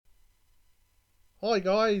Hi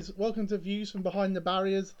guys, welcome to Views from Behind the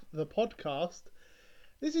Barriers, the podcast.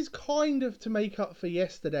 This is kind of to make up for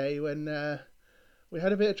yesterday when we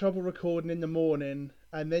had a bit of trouble recording in the morning,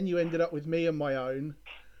 and then you ended up with me on my own,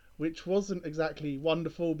 which wasn't exactly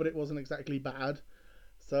wonderful, but it wasn't exactly bad.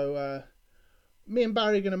 So me and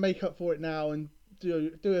Barry are going to make up for it now and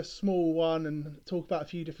do a small one and talk about a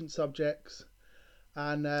few different subjects,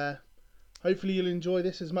 and hopefully you'll enjoy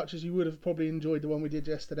this as much as you would have probably enjoyed the one we did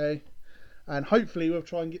yesterday. And hopefully we'll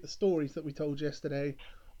try and get the stories that we told yesterday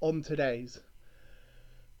on today's.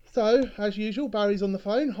 So, as usual, Barry's on the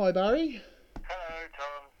phone. Hi, Barry.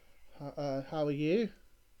 Hello, Tom. How are you?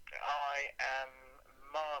 I am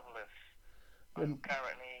marvellous. I'm Good.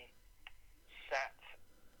 currently sat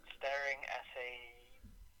staring at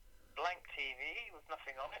a blank TV with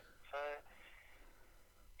nothing on it. So,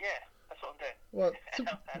 yeah, that's what I'm doing. Well,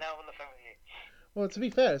 to, And now I'm on the phone with you. to be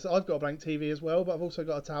fair, so I've got a blank TV as well, but I've also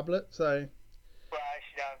got a tablet. So, Well,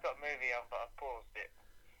 actually, no, I've got a movie on, but I've paused it.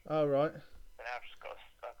 all right. And now I've got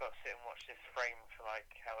to sit and watch this frame for like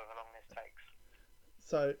however long this takes.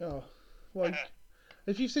 So, well,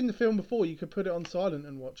 if you've seen the film before, you could put it on silent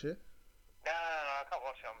and watch it. No, I can't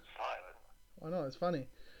watch it on silent. I know it's funny.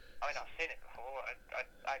 I mean, I've seen it before.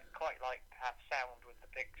 I quite like to have sound with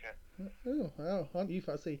the picture. Oh, well, aren't you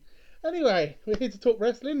fussy? Anyway, we're here to talk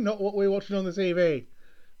wrestling, not what we're watching on the TV.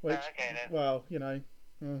 Which, Okay then. well,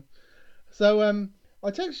 So, I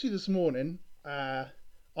texted you this morning.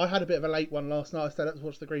 I had a bit of a late one last night. I stayed up to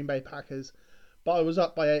watch the Green Bay Packers, but I was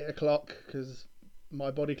up by 8 o'clock because my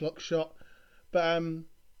body clock shot. But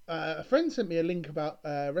a friend sent me a link about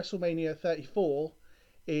WrestleMania 34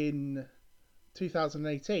 in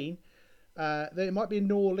 2018. That it might be in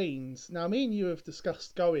New Orleans. Now, me and you have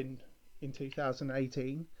discussed going in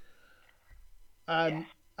 2018. Yes.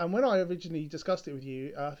 And when I originally discussed it with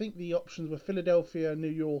you, I think the options were Philadelphia, New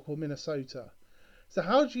York, or Minnesota. So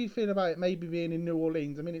how do you feel about it maybe being in New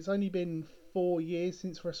Orleans? I mean, it's only been 4 years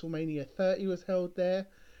since WrestleMania 30 was held there.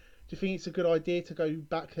 Do you think it's a good idea to go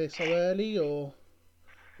back there so early, or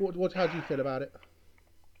how do you feel about it?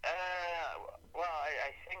 Well,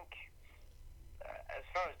 I think as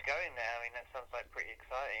far as going there, I mean, that sounds like pretty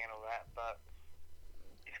exciting and all that, but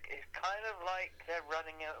it's kind of like they're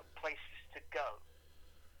running out of places to go.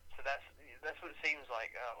 So that's what it seems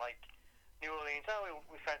like. Like New Orleans,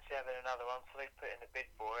 we fancy having another one, so they put in a bid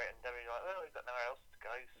for it, and they're like, well, we've got nowhere else to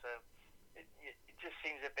go, so it just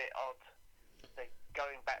seems a bit odd they're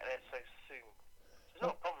going back there so soon. So it's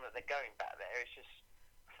not a problem that they're going back there, it's just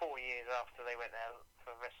 4 years after they went there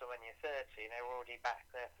for WrestleMania 30, and they were already back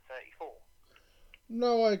there for 34.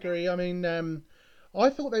 No, I agree. I mean, I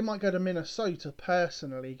thought they might go to Minnesota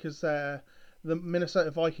personally because the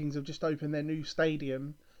Minnesota Vikings have just opened their new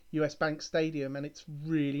stadium, US Bank Stadium, and it's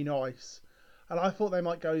really nice. And I thought they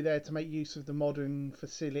might go there to make use of the modern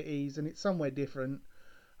facilities, and it's somewhere different.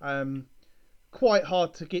 Um, Quite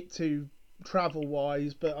hard to get to travel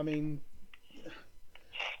wise, but I mean,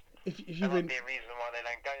 if That you're might in, be a reason why they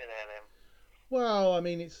don't go there then. well, I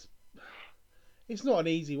mean, it's not an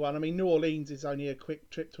easy one. I mean, New Orleans is only a quick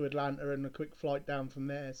trip to Atlanta and a quick flight down from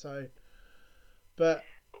there. So, but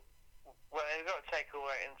Well, they've got to take all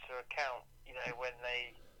that into account,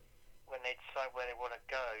 when they decide where they want to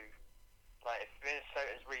go. Like if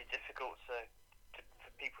Minnesota is really difficult for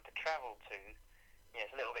people to travel to,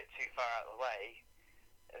 it's a little bit too far out of the way,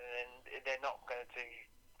 and then they're not going to do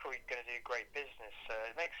probably going to do great business. So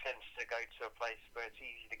it makes sense to go to a place where it's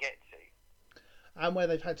easy to get to. and where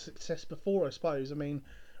they've had success before, I suppose. I mean,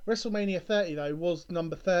 WrestleMania 30 though was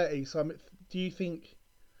number 30. So, do you think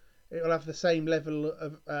it will have the same level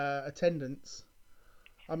of attendance?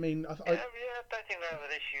 I mean, I don't think they have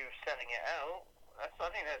an issue of selling it out. I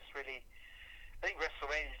think that's really. I think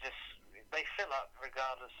WrestleMania just they fill up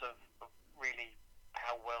regardless of really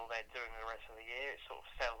how well they're doing the rest of the year. It sort of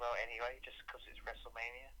sells out anyway, just because it's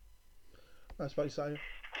WrestleMania. I suppose so.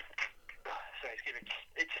 Sorry, excuse me.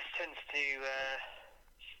 It just tends to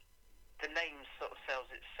the name sort of sells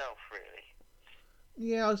itself really.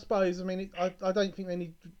 Yeah, I suppose. I mean, I don't think they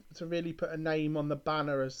need to really put a name on the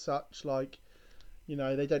banner as such. Like,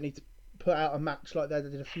 they don't need to put out a match like they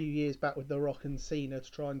did a few years back with The Rock and Cena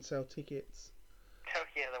to try and sell tickets. Oh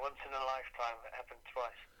yeah, the once in a lifetime. It happened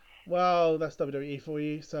twice. Well, that's WWE for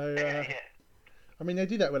you. So, Yeah. I mean, they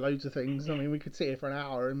do that with loads of things. I mean, we could sit here for an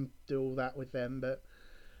hour and do all that with them, but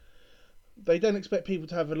they don't expect people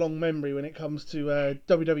to have a long memory when it comes to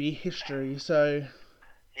WWE history. So,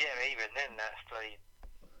 Yeah, even then, that's bloody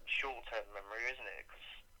short-term memory, isn't it? Because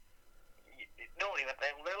normally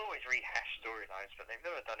they'll always rehash storylines, but they've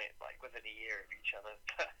never done it like within a year of each other.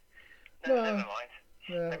 No, never well, mind.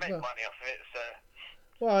 yeah, They make well, money off of it, so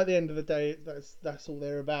Well, at the end of the day, that's all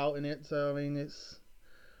they're about in it. So I mean, it's.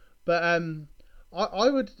 But I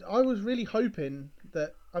was really hoping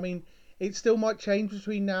that. I mean, it still might change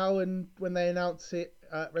between now and when they announce it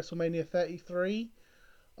at WrestleMania 33.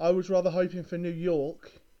 I was rather hoping for New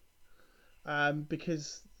York,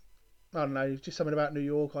 because I don't know, just something about New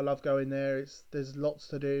York. I love going there. There's lots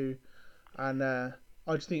to do, and I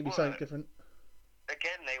just think it'd be Well, something different.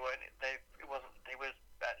 again, they weren't. It wasn't. They were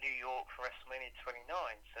at New York for WrestleMania 29,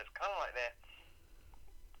 so it's kind of like they're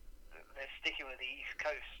sticking with the East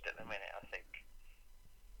Coast at the minute, I think.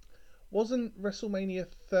 Wasn't WrestleMania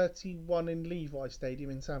 31 in Levi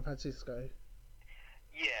Stadium in San Francisco?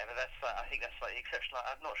 Yeah, but that's like, I think that's like the exception. Like,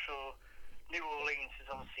 I'm not sure. New Orleans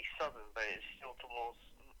is obviously southern, but it's still towards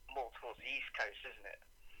more towards the East Coast, isn't it?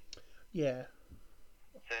 Yeah.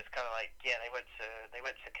 So it's kind of like, yeah, they went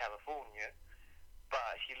to California, but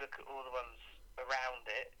if you look at all the ones around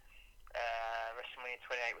it, WrestleMania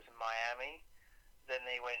 28 was in Miami. Then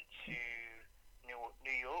they went to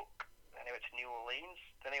New York. Then they went to New Orleans.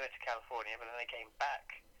 Then they went to California. But then they came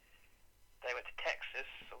back. They went to Texas.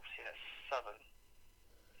 Obviously, that's southern.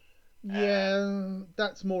 Yeah,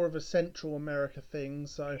 that's more of a Central America thing.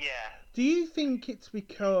 So, Yeah. do you think it's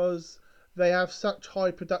because they have such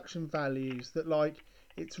high production values that like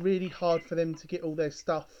it's really hard for them to get all their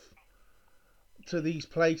stuff to these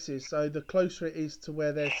places? So the closer it is to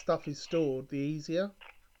where their stuff is stored, the easier.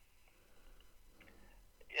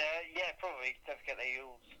 Yeah, probably. Don't forget they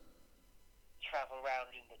all travel around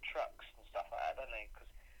in the trucks and stuff like that, don't they? Because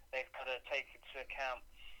they've got to take into account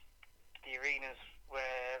the arenas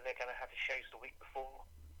where they're going to have the shows the week before,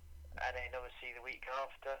 and then obviously the week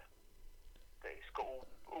after. It's got all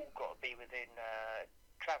got to be within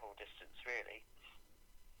travel distance, really.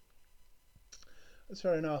 That's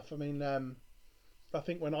fair enough. I mean, I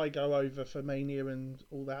think when I go over for Mania and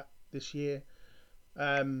all that this year,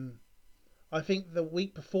 um, I think the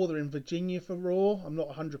week before they're in Virginia for Raw. I'm not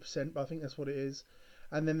 100%, but I think that's what it is.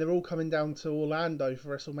 And then they're all coming down to Orlando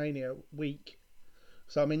for WrestleMania week.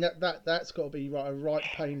 So I mean that's got to be a right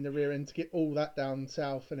pain in the rear end to get all that down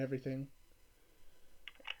south and everything.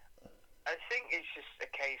 I think it's just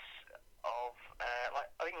a case of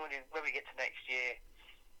like I think when we get to next year,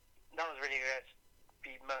 no one's really going to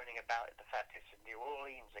be moaning about the fact it's in New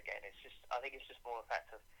Orleans again. I think it's just more a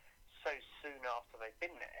fact of so soon after they've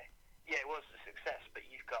been there. Yeah, it was a success, but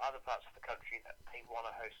you've got other parts of the country that they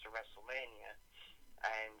want to host a WrestleMania,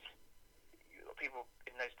 and you've got people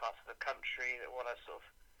in those parts of the country that want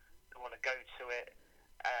to go to it.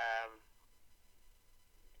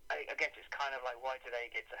 I guess it's kind of like, why do they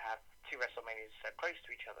get to have two WrestleManias so close to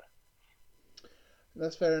each other?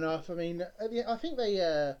 That's fair enough. I mean, I think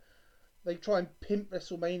they try and pimp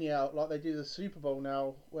WrestleMania out like they do the Super Bowl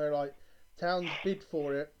now, where like towns bid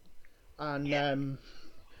for it, and Yeah.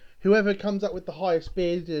 Whoever comes up with the highest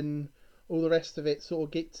bid and all the rest of it sort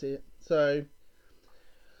of gets it. So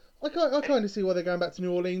I kind of see why they're going back to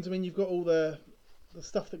New Orleans. I mean, you've got all the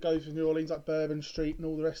stuff that goes with New Orleans, like Bourbon Street and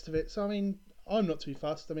all the rest of it. So I mean, I'm not too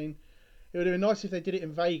fussed. I mean, it would have been nice if they did it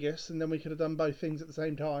in Vegas, and then we could have done both things at the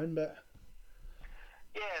same time. But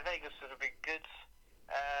Yeah, Vegas would have been good.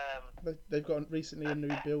 they've got recently a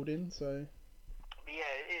new building, so But yeah,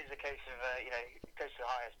 it is a case of it goes to the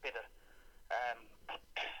highest bidder. Um,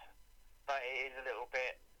 but it is a little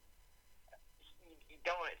bit. You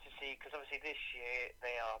don't want it to see, because obviously this year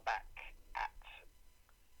they are back at.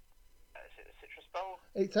 Is it the Citrus Bowl?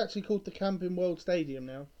 it's actually called the Camping World Stadium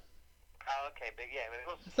now. Oh, okay, but yeah, it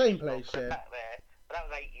was the Same Citrus Bowl, place, so they're yeah. back there. But that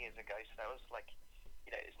was 8 years ago, so that was like,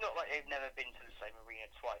 it's not like they've never been to the same arena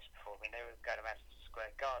twice before. I mean, they were going to Madison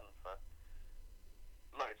Square Garden for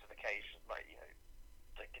loads of occasions, like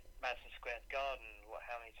like Madison Square Garden.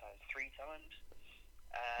 How many times? 3 times.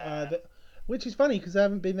 Uh, the, which is funny because they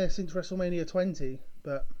haven't been there since WrestleMania 20.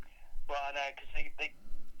 But Well, I know, because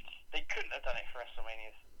they couldn't have done it for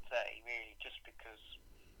WrestleMania 30, really, just because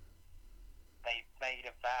they made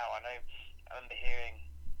a vow. I remember hearing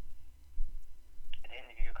an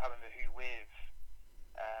interview, I can't remember who with,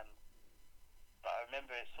 but I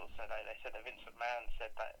remember it sort of said, they said that Vince McMahon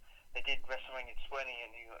said that they did WrestleMania 20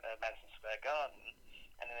 in Madison Square Garden,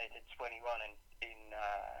 and then they did 21 in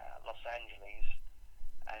Los Angeles,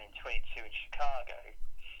 and in 22 in Chicago,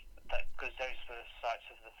 because those were the sites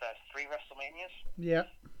of the first 3 WrestleManias. yeah,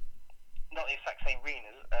 Not the exact same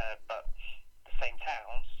arenas, but the same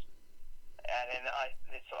towns. And then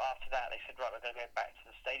after that, they said, right, we're going to go back to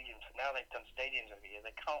the stadiums. So now they've done stadiums over here.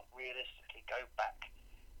 They can't realistically go back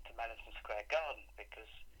to Madison Square Garden because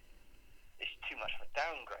it's too much of a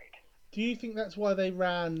downgrade. do you think that's why they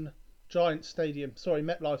ran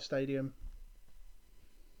MetLife Stadium?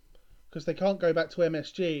 because they can't go back to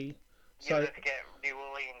MSG. Yeah, So don't forget, New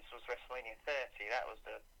Orleans was WrestleMania 30. That was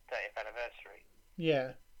the 30th anniversary.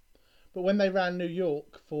 yeah, but when they ran New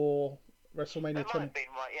York for WrestleMania That might 20, have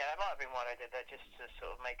been why. Yeah, that might have been why they did that, just to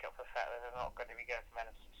sort of make up for the fact that they're not going to be going to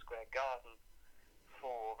Madison Square Garden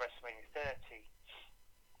for WrestleMania 30.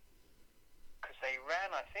 Because they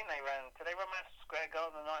ran, I think they ran. Did they run Madison Square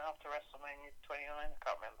Garden the night after WrestleMania 29? I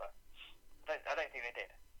can't remember. I don't think they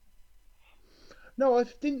did. no,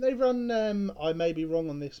 didn't they run? I may be wrong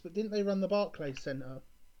on this, but didn't they run the Barclays Center?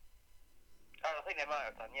 Oh, I think they might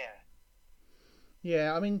have done. Yeah.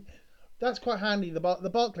 Yeah, I mean that's quite handy. The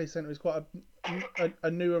Barclays Center is quite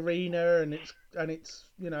a new arena, and it's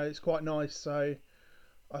it's quite nice. So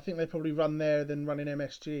I think they probably run there than running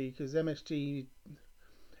MSG, because MSG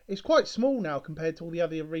is quite small now compared to all the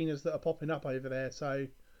other arenas that are popping up over there. So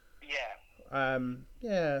Yeah.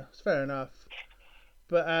 yeah, it's fair enough.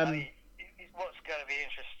 But I mean, what's going to be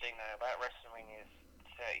interesting though about WrestleMania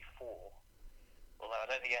 34, although I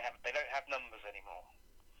don't think they don't have numbers anymore.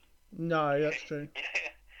 no, that's true.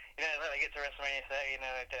 When they get to WrestleMania 30,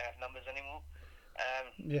 they don't have numbers anymore.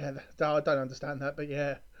 Yeah, I don't understand that, but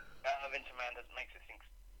yeah. Vince McMahon doesn't make it think.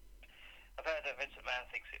 I've heard that Vince McMahon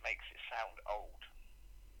thinks it makes it sound old.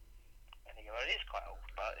 And you go, well, it is quite old,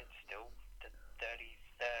 but it's still the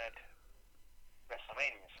 33rd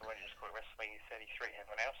WrestleMania, so why don't you just call it WrestleMania 33?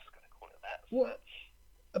 Everyone else is going to call it that. So. What?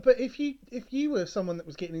 But if you were someone that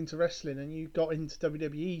was getting into wrestling and you got into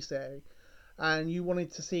WWE, say, and you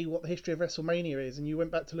wanted to see what the history of WrestleMania is, and you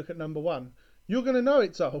went back to look at number one, you're gonna know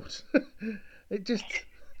it's old. It just,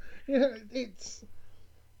 it's.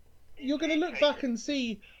 You're gonna look back and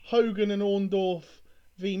see Hogan and Orndorff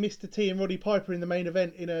v Mr. T and Roddy Piper in the main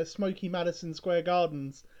event in a smoky Madison Square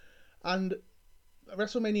Gardens, and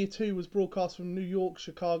WrestleMania 2 was broadcast from New York,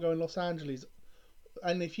 Chicago, and Los Angeles.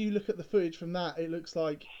 And if you look at the footage from that, it looks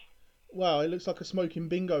like a smoking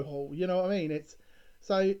bingo hall. You know what I mean? It's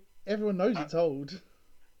so everyone knows it's old.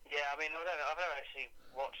 Yeah, I mean, I've never actually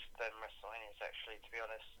watched them WrestleManias, actually, to be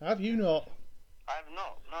honest. Have you not? I have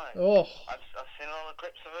not, no. Oh. I've seen a lot of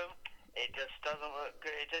clips of them. It just doesn't look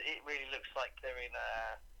good. It really looks like they're in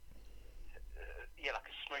like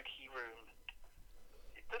a smoky room.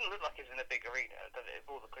 It doesn't look like it's in a big arena, does it?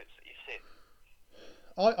 All the clips that you've seen.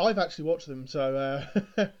 I've actually watched them, so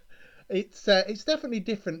it's definitely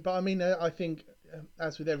different. But I mean, I think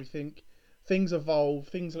as with everything, things evolve,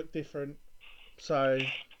 things look different. So.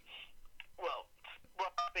 Well,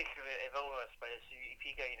 speaking of it evolving, I suppose, if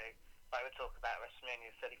you go, like we're talking about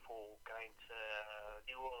WrestleMania 34 going to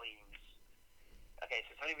New Orleans. Okay,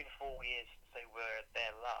 so it's only been 4 years since they were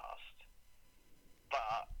there last.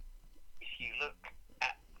 But if you look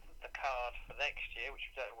at the card for next year, which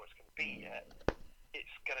we don't know what it's going to be yet,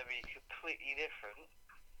 it's going to be completely different,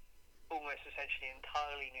 almost essentially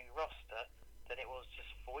entirely new roster than it was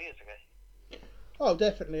just 4 years ago. Oh,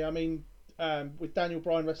 definitely. I mean, with Daniel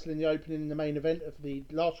Bryan wrestling the opening in the main event of the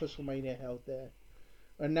last WrestleMania held there,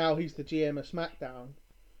 and now he's the GM of Smackdown.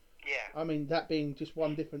 Yeah. I mean, that being just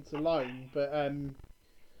one difference alone, but I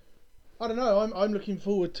don't know. I'm looking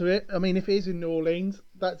forward to it. I mean, if it is in New Orleans,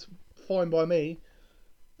 that's fine by me.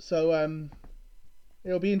 So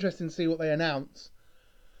it'll be interesting to see what they announce.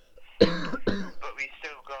 But we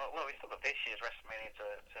still got this year's WrestleMania to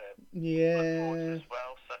look forward to as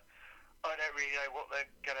well. So I don't really know what they're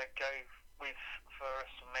gonna go with for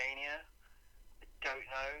WrestleMania. I don't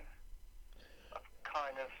know. I've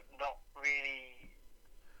kind of not really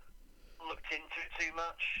looked into it too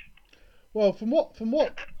much. Well, from what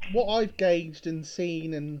I've gauged and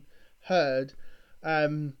seen and heard,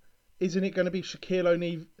 isn't it going to be Shaquille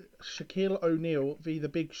O'Neal v the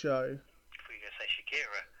Big Show? If we gonna say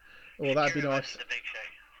Shakira. Oh, that'd be nice. The Big Show.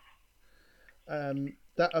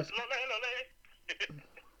 That was.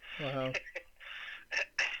 Wow.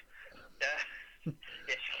 Yeah,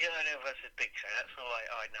 Shaquille O'Neal versus Big Show. That's all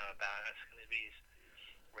I know about. That's going to be his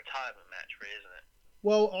retirement match, really, isn't it?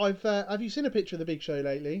 Well, have you seen a picture of the Big Show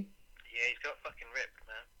lately? Yeah, he's got fucking ripped,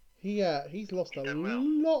 man. He's lost a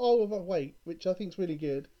lot of weight, which I think is really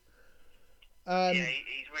good. Yeah,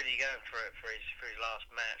 he's really going for it for his last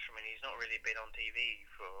match. I mean, he's not really been on TV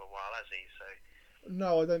for a while, has he? So.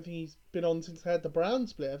 No, I don't think he's been on since they had the Brown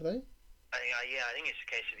split, have they? I think it's a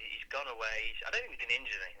case of he's gone away. I don't think he's been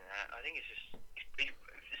injured or anything like that. I think it's just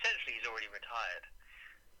essentially he's already retired.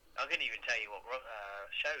 I couldn't even tell you what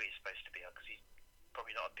show he's supposed to be on because he's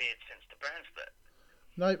probably not appeared since the Brown split.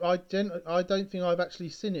 No, I don't think I've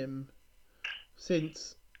actually seen him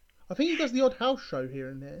since. I think he does the odd house show here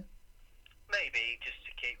and there. Maybe just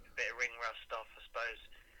to keep a bit of ring rust off, I suppose.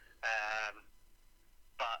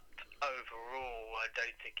 But overall, I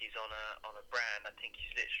don't think he's on a brand. I think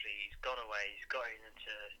he's gone away. He's got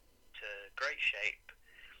into great shape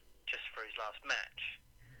just for his last match.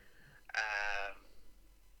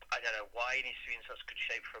 I don't know why he needs to be in such good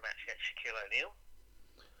shape for a match against Shaquille O'Neal,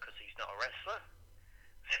 because he's not a wrestler.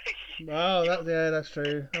 That's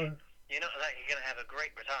true. You're not like you're going to have a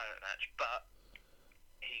great retirement match, but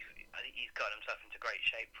I think he's got himself into great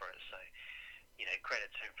shape for it. So,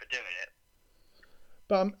 credit to him for doing it.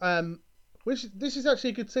 But this is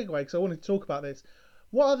actually a good segue, because I wanted to talk about this.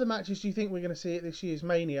 What other matches do you think we're going to see at this year's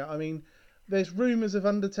Mania? I mean, there's rumours of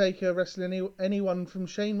Undertaker wrestling anyone from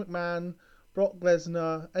Shane McMahon, Brock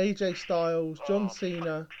Lesnar, AJ Styles, John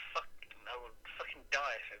Cena. I would fucking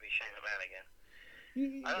die if it be Shane McMahon again.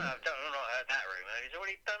 I've not heard that rumour. He's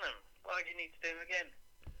already done them. Why do you need to do them again?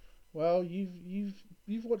 Well,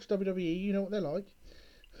 you've watched WWE. You know what they're like.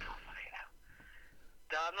 Oh, fucking hell.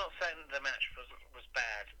 I'm not saying that the match was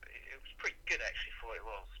bad. It was pretty good actually for what it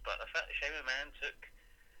was. But the fact that Shane McMahon took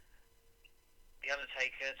The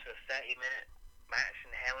Undertaker to a 30-minute match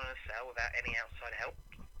in Hell in a Cell without any outside help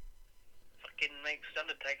fucking makes The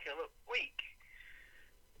Undertaker look weak.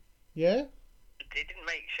 Yeah? It didn't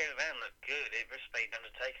make Shane McMahon look good. It just made The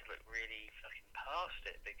Undertaker look really fucking past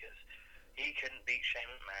it, because he couldn't beat Shane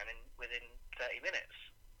McMahon within 30 minutes.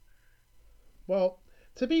 Well,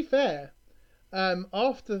 to be fair,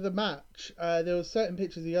 after the match, there were certain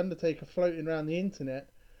pictures of The Undertaker floating around the internet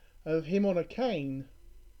of him on a cane.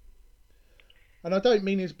 And I don't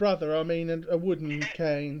mean his brother, I mean a wooden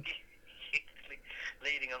cane.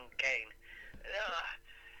 Leaning on cane.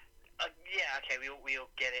 Yeah, okay, we all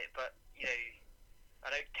get it, but, I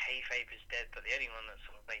know kayfabe is dead, but the only one that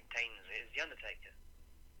sort of maintains it is The Undertaker.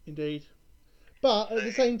 Indeed. But at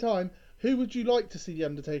the same time, who would you like to see The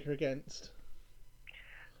Undertaker against?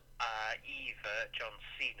 Either John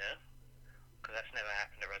Cena, because that's never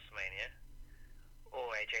happened at WrestleMania, or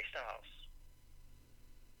AJ Styles.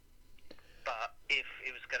 But if it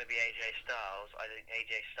was going to be AJ Styles, I think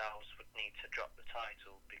AJ Styles would need to drop the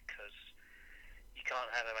title, because you can't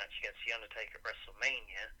have a match against The Undertaker at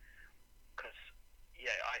WrestleMania, because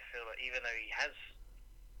I feel that even though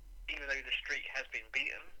the streak has been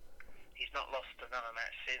beaten, he's not lost another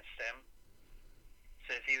match since then.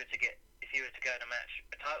 So if he were to go in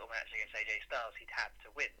a title match against AJ Styles, he'd have to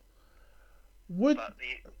win.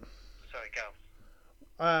 Sorry, go.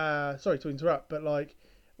 Sorry to interrupt, but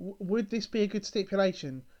would this be a good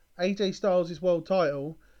stipulation? AJ Styles' world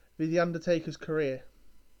title with The Undertaker's career.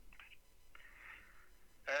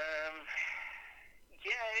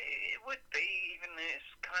 Yeah, it would be, even though it's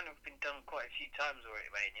kind of been done quite a few times already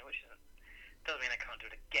at Mania, which doesn't mean I can't do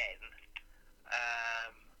it again.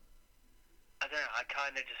 I don't know, I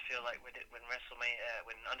kind of just feel like when WrestleMania,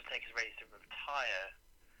 when Undertaker's ready to retire,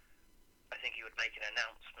 I think he would make an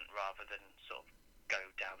announcement rather than sort of go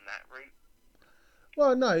down that route.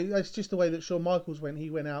 Well, no, it's just the way that Shawn Michaels went. He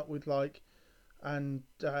went out with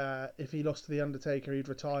if he lost to The Undertaker, he'd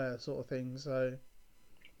retire, sort of thing. So.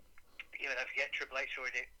 Yeah, don't forget Triple H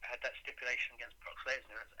already had that stipulation against Brock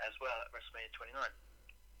Lesnar as well at WrestleMania 29.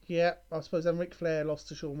 Yeah, I suppose then Ric Flair lost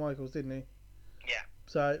to Shawn Michaels, didn't he? Yeah.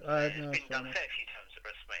 So it's been done a fair few times at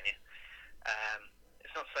WrestleMania.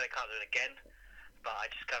 It's not to say they can't do it again, but I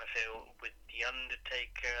just kind of feel with The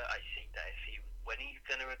Undertaker, I think that when he's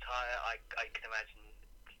going to retire, I can imagine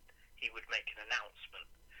he would make an announcement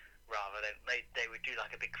rather than they would do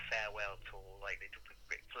like a big farewell tour like they did with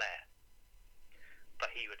Ric Flair. But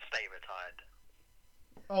he would stay retired.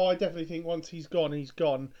 Oh, I definitely think once he's gone, he's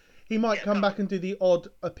gone. He might come back and do the odd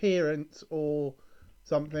appearance or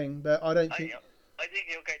something, but I don't think... I think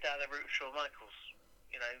he'll go down the route of Shawn Michaels.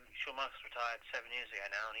 Shawn Michaels retired 7 years ago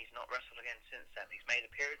now, and he's not wrestled again since then. He's made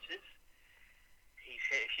appearances. He's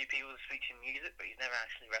hit a few people with featuring music, but he's never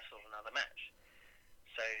actually wrestled another match.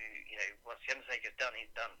 So, once The Undertaker's done,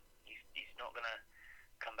 he's done. He's not going to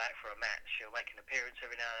come back for a match. He'll make an appearance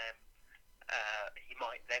every now and then. He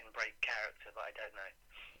might then break character, but I don't know.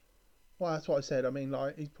 Well, that's what I said. I mean,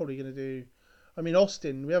 he's probably going to do... I mean,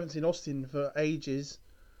 Austin, we haven't seen Austin for ages.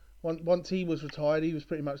 Once he was retired, he was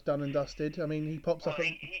pretty much done and dusted. I mean, he pops up...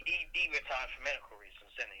 He retired for medical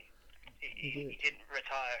reasons, didn't he? He didn't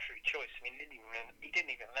retire through choice. I mean, he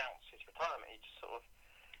didn't even announce his retirement. He just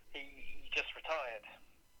he just retired.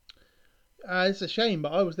 It's a shame,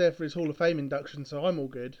 but I was there for his Hall of Fame induction, so I'm all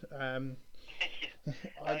good. I think it was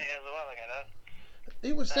a while ago, though.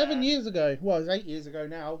 It was 7 years ago. Well, it was 8 years ago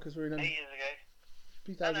now, because we're in... 8 years ago.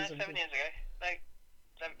 2017. No, 7 years ago. No,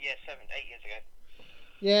 8 years ago.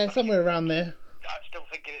 Yeah, somewhere around there. I'm still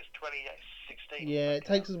thinking it's 2016. Yeah, it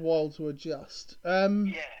takes us a while to adjust.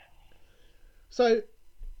 Yeah. So,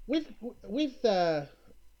 with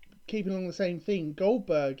keeping on the same theme,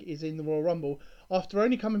 Goldberg is in the Royal Rumble after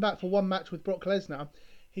only coming back for one match with Brock Lesnar.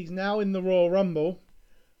 He's now in the Royal Rumble.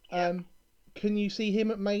 Yep. Can you see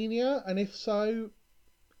him at Mania? And if so,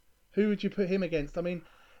 who would you put him against? I mean,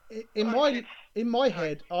 in my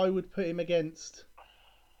head, I would put him against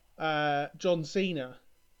John Cena.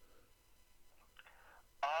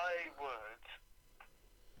 I would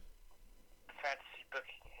fantasy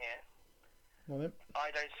booking here. Well, then.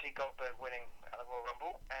 I don't see Goldberg winning at the Royal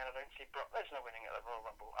Rumble, and I don't see Brock Lesnar winning at the Royal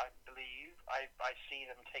Rumble. I believe I see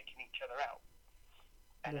them taking each other out,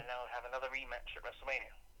 and then they'll have another rematch at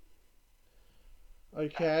WrestleMania.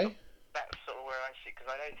 Okay. That's sort of where I see, because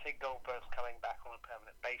I don't think Goldberg's coming back on a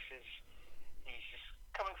permanent basis. He's just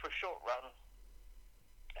coming for a short run,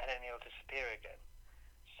 and then he'll disappear again.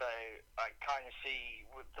 So I kind of see,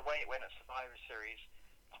 with the way it went at Survivor Series,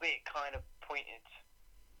 to me it kind of pointed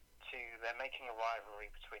to they're making a rivalry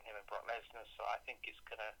between him and Brock Lesnar. So I think it's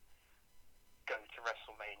going to go to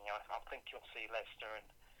WrestleMania. I think you'll see Lesnar and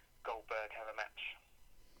Goldberg have a match.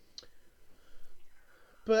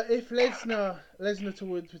 But if Lesnar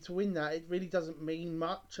to win that, it really doesn't mean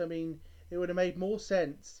much. I mean, it would have made more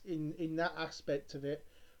sense in that aspect of it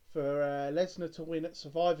for Lesnar to win at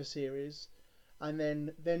Survivor Series, and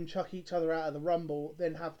then chuck each other out of the Rumble,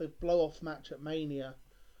 then have the blow off match at Mania.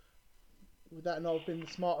 Would that not have been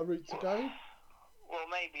the smarter route to go? Well,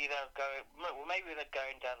 maybe they'll go. Well, maybe they're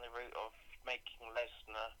going down the route of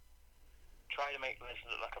trying to make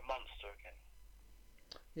Lesnar look like a monster again.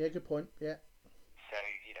 Yeah, good point. Yeah. So,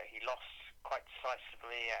 he lost quite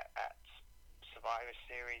decisively at Survivor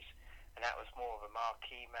Series, and that was more of a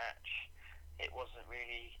marquee match. It wasn't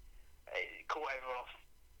really... It caught everyone off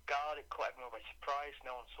guard, it caught everyone by surprise,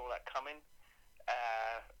 no one saw that coming.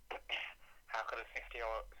 How could a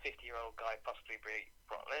 50-year-old guy possibly beat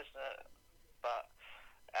Brock Lesnar? But,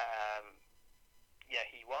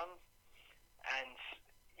 he won, and,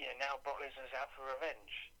 now Brock Lesnar's out for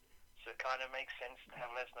revenge. So it kind of makes sense to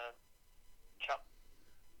have Lesnar chuck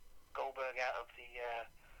Goldberg out of the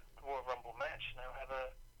Royal Rumble match, and they'll have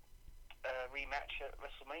a rematch at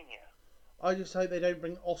WrestleMania. I just hope they don't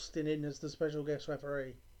bring Austin in as the special guest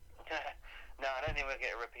referee. No, I don't think we'll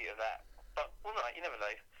get a repeat of that. But, you never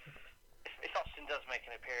know. If Austin does make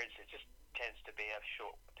an appearance, it just tends to be a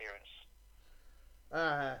short appearance.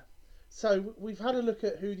 So we've had a look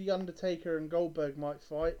at who The Undertaker and Goldberg might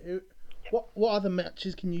fight. Yep. What other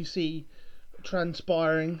matches can you see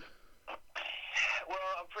transpiring? Well,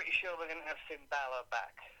 I'm pretty sure we're going to have Finn Balor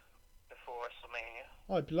back before WrestleMania.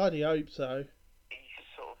 I bloody hope so. He's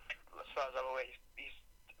sort of, as far as I'm aware,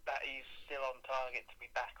 he's still on target to be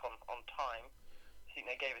back on time. I think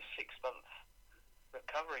they gave a 6-month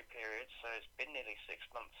recovery period, so it's been nearly 6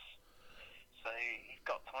 months. So he's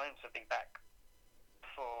got time to be back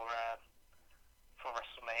for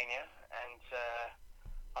WrestleMania, and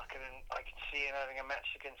I can see him having a match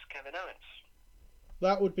against Kevin Owens.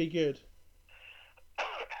 That would be good.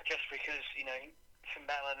 Just because, Finn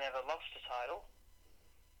Balor never lost a title.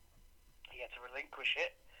 He had to relinquish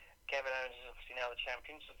it. Kevin Owens is obviously now the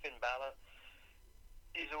champion, so Finn Balor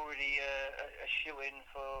is already a shoo-in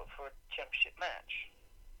for a championship match.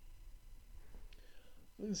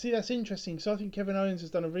 See, that's interesting, because I think Kevin Owens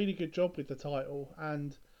has done a really good job with the title,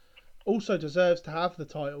 and also deserves to have the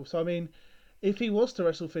title. So, I mean, if he was to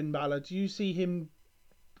wrestle Finn Balor, do you see him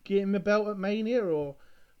getting the belt at Mania, or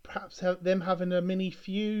perhaps them having a mini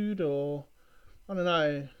feud, or I don't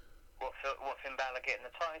know. What Finn Balor getting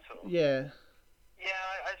the title? Yeah. Yeah,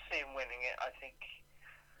 I see him winning it. I think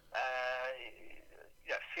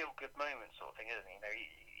feel-good moment sort of thing, isn't he?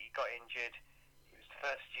 He got injured. He was the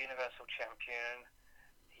first Universal Champion.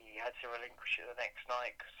 He had to relinquish it the next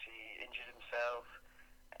night because he injured himself.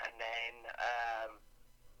 And then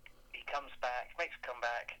he comes back, makes a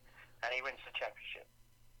comeback, and he wins the championship.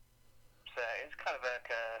 So it's kind of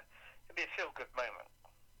it'd be a feel-good moment.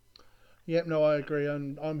 Yep, no, I agree.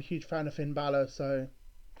 I'm a huge fan of Finn Balor, so...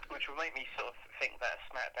 Which will make me sort of think that a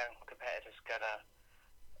Smackdown competitor's gonna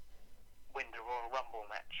win the Royal Rumble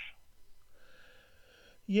match.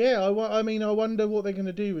 Yeah, I mean, I wonder what they're going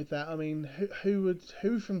to do with that. I mean, who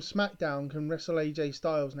from SmackDown can wrestle AJ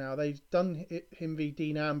Styles now? They've done him v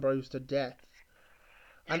Dean Ambrose to death.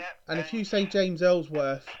 And if you say James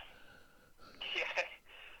Ellsworth... Yeah,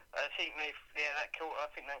 I think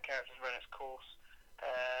that character's run its course.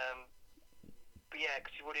 But yeah,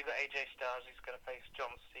 because you've already got AJ Styles, who's going to face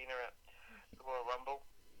John Cena at the Royal Rumble.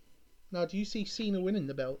 Now, do you see Cena winning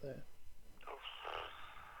the belt there?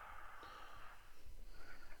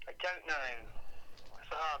 I don't know.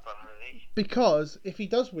 It's a hard one, really. Because if he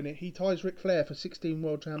does win it, he ties Ric Flair for 16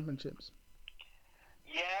 World Championships.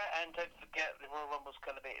 Yeah, and don't forget the Royal Rumble's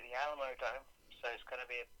going to be at the the Alamo Dome, so it's going to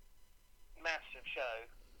be a massive show.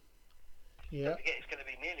 Yeah. Don't forget, it's going to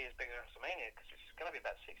be nearly as big as WrestleMania because it's going to be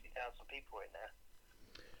about 60,000 people in there.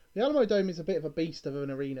 The Alamo Dome is a bit of a beast of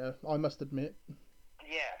an arena, I must admit.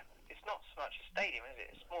 Yeah, it's not so much a stadium, is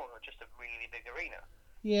it? It's more just a really big arena.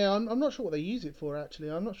 Yeah, I'm not sure what they use it for,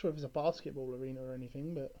 actually. I'm not sure if it's a basketball arena or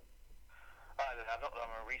anything, but... I don't know, I've not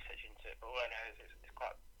done my research into it, but all I know is it's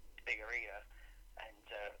quite a big arena, and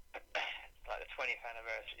it's like the 20th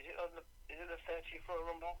anniversary. Is it the 30th Royal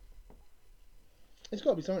Rumble? It's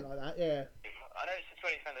got to be something like that, yeah. I know it's the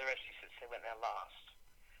 20th anniversary since they went there last.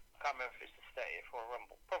 I can't remember if it's the 30th Royal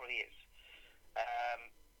Rumble. Probably is.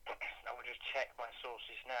 I will just check my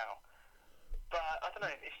sources now. But I don't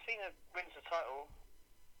know, if Cena wins the title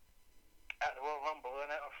at the Royal Rumble,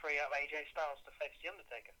 then that'll free up AJ Styles to face The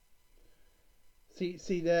Undertaker.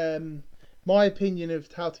 My opinion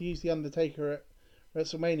of how to use The Undertaker at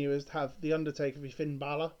WrestleMania is to have The Undertaker be Finn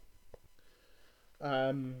Balor.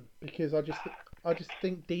 Because I just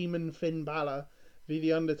think Demon Finn Balor v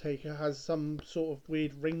The Undertaker has some sort of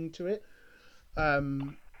weird ring to it. It's a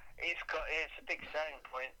big selling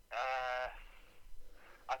point.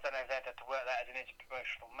 I don't know if they'd have to work that as an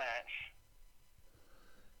interpromotional match.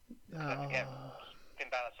 Don't forget, Finn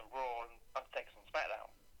Balor's on Raw and Undertaker's on Smackdown.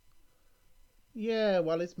 Yeah,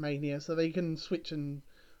 well, it's Mania, so they can switch and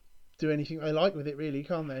do anything they like with it, really,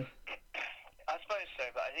 can't they? I suppose so,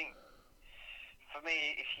 but I think, for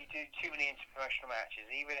me, if you do too many interpromotional matches,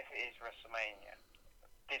 even if it is WrestleMania,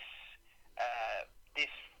 this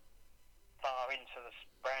far into the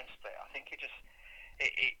brand split, I think it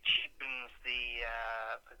cheapens the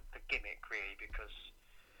gimmick, really, because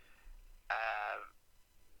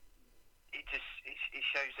it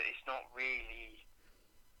shows that it's not really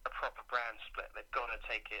a proper brand split. They've got to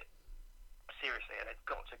take it seriously, and they've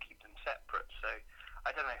got to keep them separate. So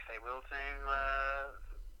I don't know if they will do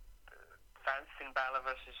Finn Balor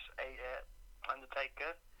versus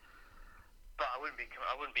Undertaker, but I wouldn't be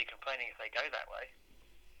complaining if they go that way.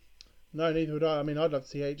 No, neither would I. I mean, I'd love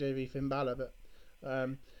to see AJ v Finn Balor, but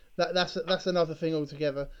that's another thing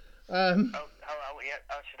altogether. Actually,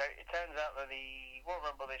 it turns out that the Royal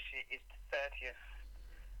Rumble this year is the 30th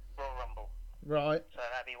Royal Rumble. Right. So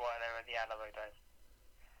that'd be why they're at the Alamo Dome.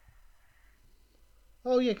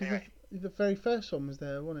 Oh yeah, because anyway, the very first one was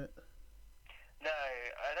there, wasn't it? No,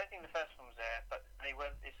 I don't think the first one was there, but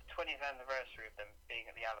it's the 20th anniversary of them being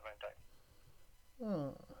at the Alamo Dome.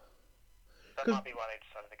 Oh. That might be why they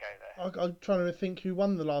decided to go there. I'm trying to think who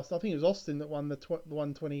won the last. I think it was Austin that won the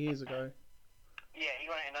one 20 years ago. Yeah, he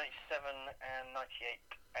won it in 97 and 98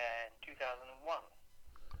 and 2001.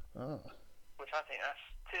 Oh. Which I think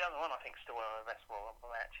 2001 I think is still one of the best Royal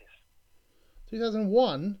Rumble matches.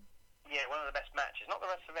 2001? Yeah, one of the best matches. Not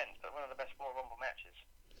the best events, but one of the best Royal Rumble matches.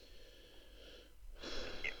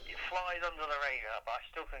 It flies under the radar, but I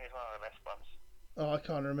still think it's one of the best ones. Oh, I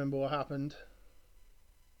can't remember what happened.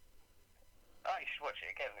 Oh, you should watch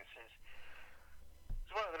it again.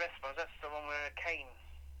 It's one of the best ones. That's the one where Kane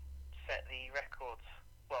set the records.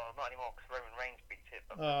 Well, not anymore because Roman Reigns beat it.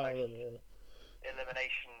 But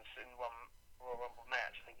eliminations in one Royal Rumble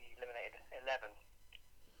match. I think he eliminated 11.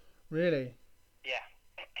 Really? Yeah.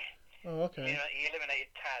 Oh, okay. He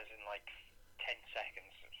eliminated Taz in like 10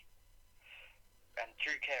 seconds. And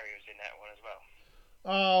Drew Carey was in that one as well.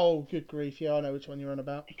 Oh, good grief. Yeah, I know which one you're on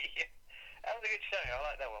about. Yeah. That was a good show. I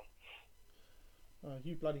like that one. Oh,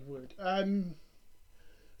 you bloody would.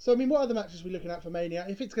 So, I mean, what other matches are we looking at for Mania?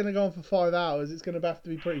 If it's going to go on for 5 hours, it's going to have to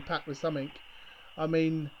be pretty packed with something. I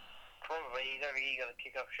mean... Probably. You don't think you got a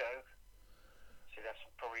kick-off show. So there's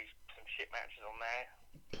probably some shit matches on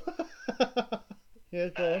there. Yeah,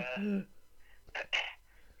 go on.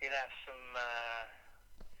 You'll have some...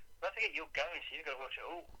 don't forget you're going, so you've got to watch it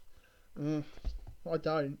all. I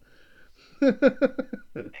don't.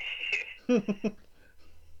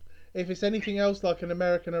 If it's anything else like an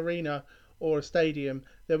American arena or a stadium,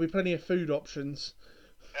 there'll be plenty of food options.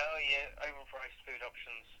 Oh yeah, overpriced food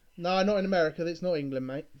options. No, not in America. It's not England,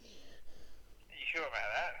 mate. Are you sure about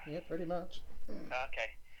that? Yeah, pretty much.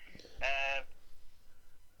 Okay.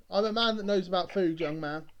 I'm a man that knows about food, young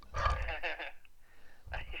man.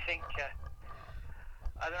 I think,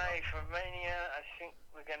 I don't know, for Mania, I think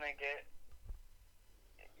we're going to get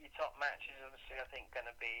your top matches, obviously, I think going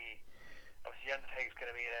to be... Obviously, Undertaker's going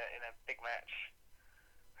to be in a big match.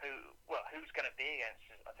 Who's going to be against?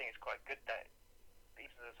 I think it's quite good that even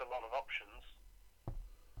though there's a lot of options.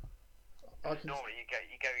 Normally, you go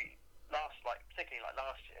particularly like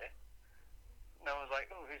last year. No one's like,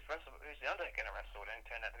 oh, who's the Undertaker going to wrestle? And it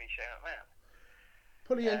turned out to be Shane McMahon.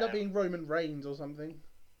 Probably end up being Roman Reigns or something.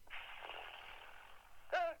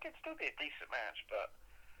 It could still be a decent match, but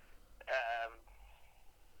Um,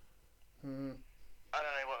 Hmm. I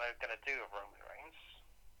don't know what they're going to do with Roman Reigns.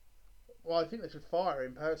 Well, I think they should fire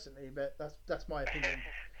him personally, but that's my opinion.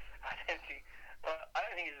 I don't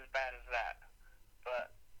think it's as bad as that.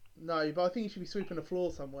 But No, but I think he should be sweeping the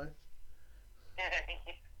floor somewhere.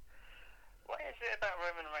 what is it about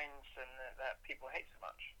Roman Reigns and that people hate so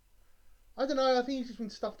much? I don't know. I think he's just been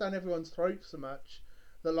stuffed down everyone's throat so much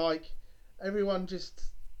that like everyone just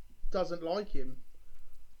doesn't like him.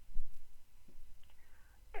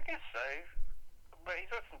 I guess so. But he's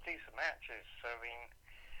had some decent matches. So I mean,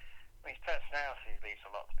 his personality leaves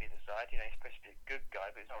a lot to be desired. You know, he's supposed to be a good guy,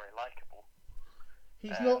 but he's not very likable.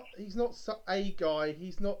 He's not. He's not a guy.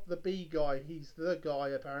 He's not the B guy. He's the guy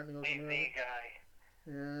apparently. Or He's the guy.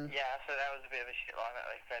 Yeah. Yeah. So that was a bit of a shit line that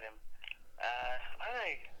they fed him. I don't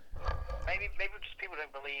know. Maybe just people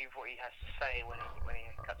don't believe what he has to say when he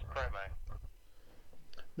cuts a promo.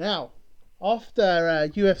 Now, after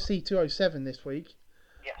UFC 207 this week,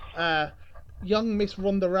 Yes. young Miss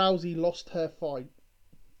Ronda Rousey lost her fight.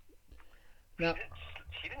 Now,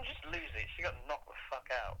 She didn't just lose it; she got knocked the fuck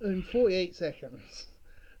out. in 48 seconds.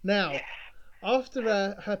 Now, Yes. after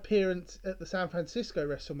her appearance at the San Francisco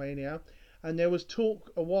WrestleMania, and there was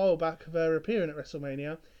talk a while back of her appearing at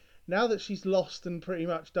WrestleMania, now that she's lost and pretty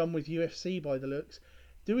much done with UFC by the looks,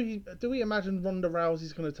 do we imagine Ronda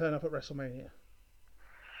Rousey's going to turn up at WrestleMania?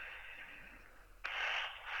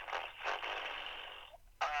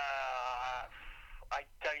 I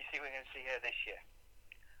don't think we're going to see her this year.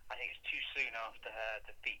 I think it's too soon after her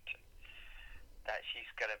defeat that she's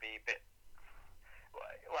going to be a bit.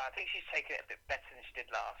 Well, I think she's taken it a bit better than she did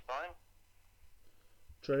last time.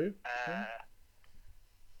 True. I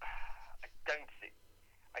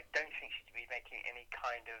don't think she'd be making any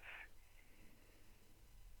kind of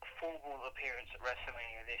formal appearance at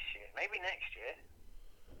WrestleMania this year. Maybe next year.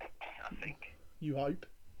 I think. You hope.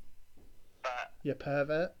 But You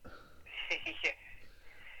pervert. yeah.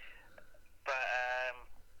 But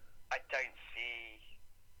I don't see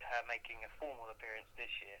her making a formal appearance this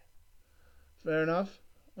year. Fair enough.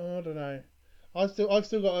 Oh, I don't know. I've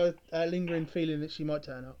still got a lingering feeling that she might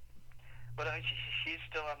turn up. But she's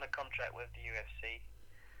still under contract with the UFC.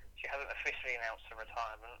 She hasn't officially announced her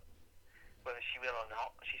retirement. Whether she will or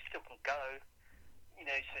not, she still can go. You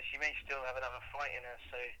know, so she may still have another fight in her.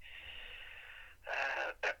 So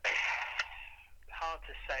hard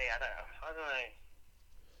to say. I don't know.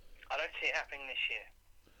 I don't see it happening this year.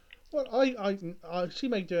 Well, she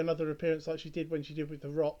may do another appearance like she did when she did with The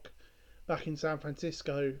Rock back in San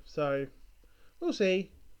Francisco. So we'll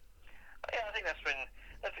see. Yeah, I think that's when.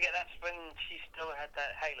 Don't forget, that's when she still had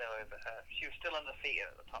that halo over her. She was still undefeated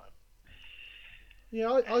at the time.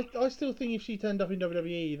 Yeah, I still think if she turned up in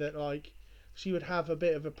WWE that like she would have a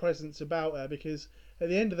bit of a presence about her because at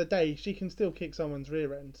the end of the day she can still kick someone's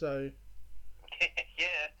rear end. So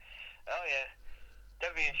Yeah. Oh yeah.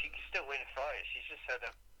 WWE, she can still win fights. She's just had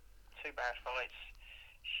two bad fights.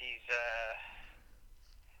 She's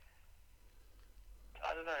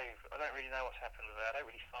I don't know. I don't really know what's happened with her. I don't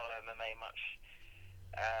really follow MMA much.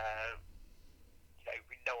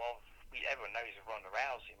 Everyone knows of Ronda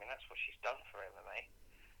Rousey. I mean, that's what she's done for MMA.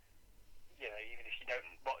 You know, even if you don't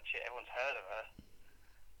watch it, everyone's heard of her.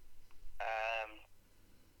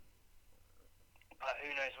 But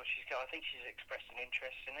who knows what she's got? I think she's expressed an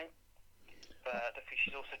interest in it. But I think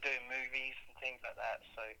she's also doing movies and things like that.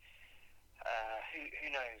 So who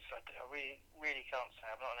knows? I really can't say.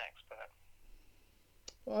 I'm not an expert.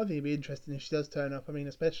 well, I think it'd be interesting if she does turn up. I mean,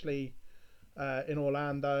 especially in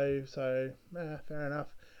Orlando. So fair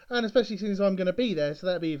enough. And especially since I'm going to be there, so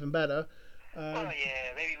that'd be even better. Well,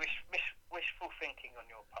 yeah, maybe wishful thinking on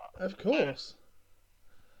your part. Of course.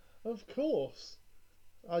 Of course.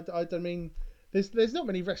 I mean, there's not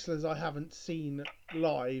many wrestlers I haven't seen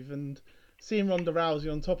live, and seeing Ronda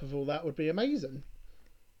Rousey on top of all that would be amazing.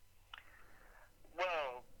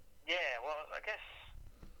 Well, yeah. Well, I guess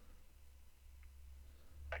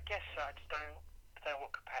I just don't know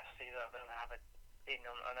what capacity they'll have it in.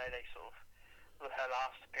 I know they sort of. Her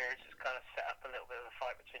last appearance has kind of set up a little bit of a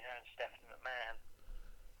fight between her and Stephanie McMahon.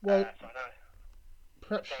 Well, so I don't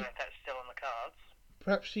know if that's still on the cards.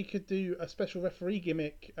 Perhaps she could do a special referee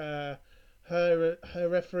gimmick. Her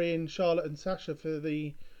refereeing Charlotte and Sasha for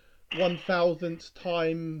the 1000th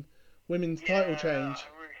time women's title change.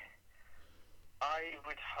 I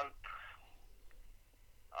would hope.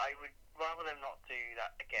 I would rather them not do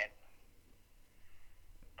that again.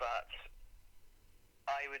 But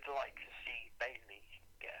I would like to see Bayley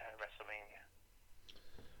get her WrestleMania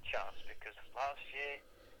chance because last year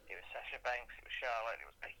it was Sasha Banks, it was Charlotte, it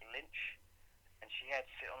was Becky Lynch, and she had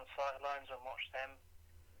to sit on the sidelines and watch them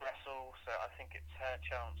wrestle, so I think it's her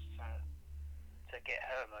chance to get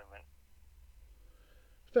her moment.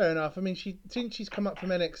 Fair enough. I mean, since she's come up from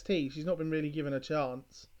NXT, she's not been really given a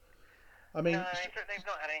chance. I mean, No, they've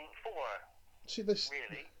not had anything for her,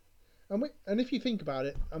 really. And if you think about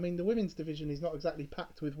it, I mean, the women's division is not exactly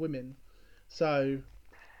packed with women, so.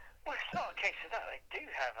 Well, it's not a case of that. They do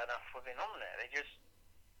have enough women on there.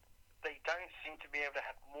 They don't seem to be able to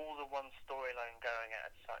have more than one storyline going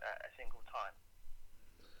at a single time.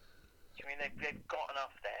 I mean, they've got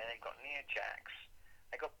enough there. They've got Nia Jax,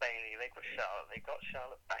 they've got Bayley, they've got Charlotte, they've got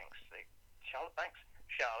Charlotte Banks.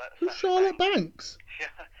 Charlotte. Who's Charlotte Banks? Do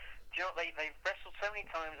you know what? They've wrestled so many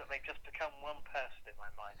times that they've just become one person in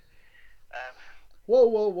my mind.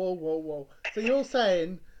 Whoa. So you're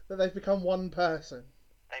saying that they've become one person?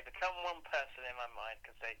 They become one person in my mind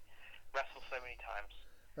because they wrestle so many times.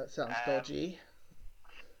 That sounds dodgy.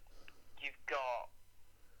 You've got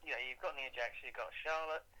Nia Jax, you've got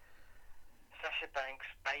Charlotte, Sasha Banks,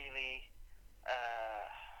 Bayley,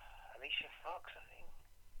 Alicia Fox, I think.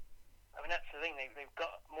 I mean, that's the thing. They've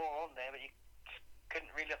got more on there, but you just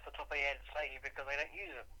couldn't really off the top of your head say because they don't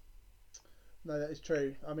use them. No, that is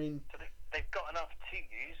true. I mean, so they've got enough to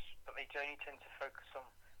use, but they only tend to focus on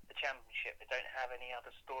the championship. They don't have any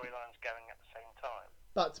other storylines going at the same time.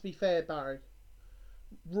 But to be fair, Barry,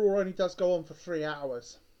 Raw only does go on for 3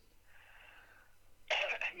 hours.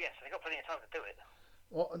 Yes, they've got plenty of time to do it.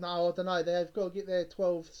 Well, no, I don't know. They've got to get their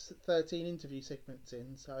 12, 13 interview segments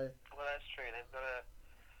in. So. Well, that's true. They've got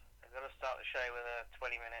to start the show with a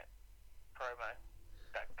 20-minute promo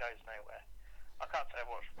that goes nowhere. I can't say I've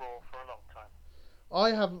watched Raw for a long time.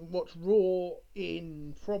 I haven't watched Raw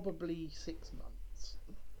in probably 6 months.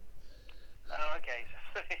 Oh, okay.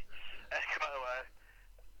 That's quite a while.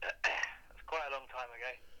 That's quite a long time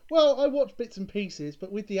ago. Well, I watch bits and pieces,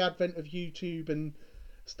 but with the advent of YouTube and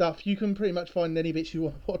stuff, you can pretty much find any bits you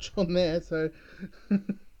want to watch on there. So. Well,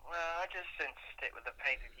 I just tend to stick with the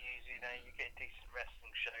pay-per-views. You know, you get a decent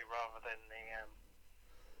wrestling show rather than the.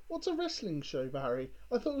 What's a wrestling show, Barry?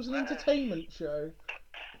 I thought it was an entertainment show.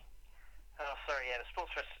 Oh, sorry, yeah, the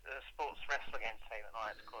sports wrestling entertainment,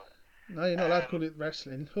 I like to call it. No, you're not allowed to call it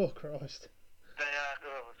wrestling. Oh, Christ.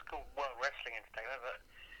 It's called World Wrestling Entertainment, but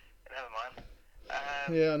never mind.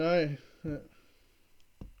 Yeah, I know. Yeah.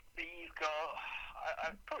 You've got,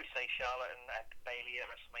 I'd probably say Charlotte and Bayley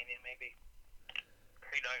at WrestleMania, maybe.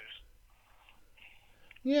 Who knows?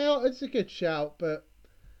 Yeah, it's a good shout, but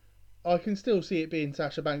I can still see it being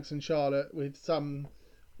Sasha Banks and Charlotte with some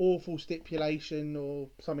awful stipulation or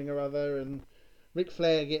something or other, and Ric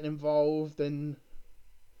Flair getting involved. And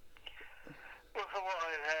well, from what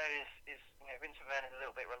I've heard is Vince McMahon is a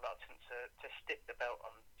little bit reluctant to stick the belt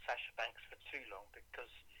on Sasha Banks for too long because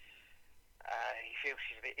he feels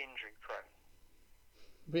she's a bit injury prone.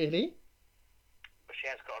 Really? But she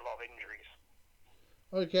has got a lot of injuries.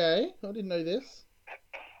 Okay, I didn't know this.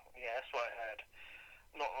 Yeah, that's what I heard.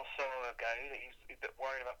 Not so long ago that he was a bit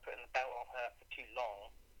worried about putting the belt on her for too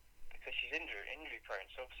long because she's injury prone.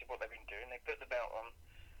 So obviously what they've been doing, they put the belt on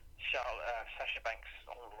Sasha Banks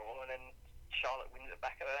on Raw, and then Charlotte wins it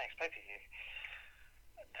back at the next pay-per-view.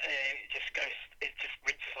 It just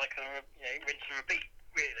rinses like rinse and repeat,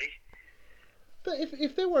 really. But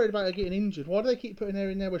if they're worried about her getting injured, why do they keep putting her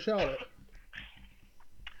in there with Charlotte?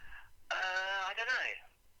 I don't know.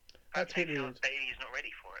 That's maybe weird. Bayley's not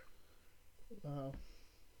ready for it. Wow.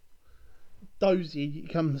 Dozy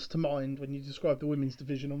comes to mind when you describe the women's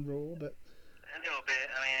division on Raw, but a little bit.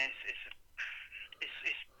 I mean,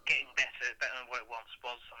 it's getting better than what it once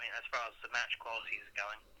was. I mean, as far as the match quality is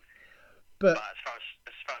going. But as far as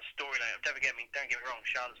storyline, don't get me wrong.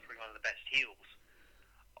 Charlotte's probably one of the best heels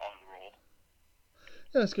on Raw.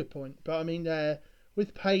 yeah, that's a good point. But I mean,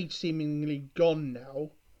 with Paige seemingly gone now,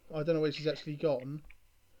 I don't know where she's actually gone.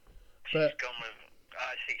 She's gone with.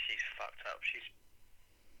 I think she's fucked up. She's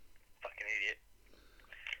fucking idiot.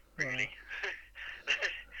 Really.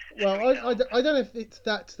 Well, I don't know if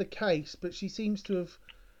that's the case, but she seems to have.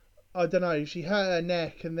 I don't know. She hurt her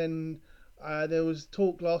neck, and then there was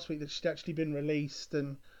talk last week that she'd actually been released,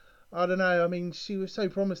 and I don't know. I mean, she was so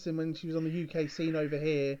promising when she was on the UK scene over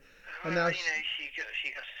here, and now she got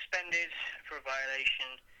suspended for a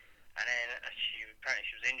violation, and then apparently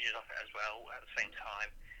she was injured off it as well at the same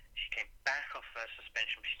time. She came back off her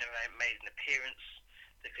suspension, but she never made an appearance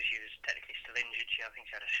because she was technically still injured. I think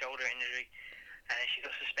she had a shoulder injury, and then she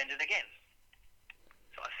got suspended again.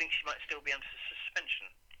 So I think she might still be under suspension.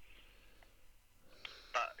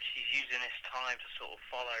 But she's using this time to sort of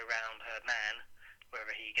follow around her man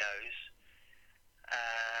wherever he goes.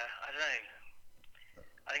 I don't know.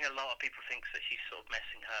 I think a lot of people think that she's sort of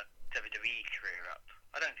messing her WWE career up.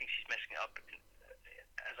 I don't think she's messing it up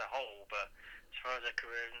as a whole, but as far as her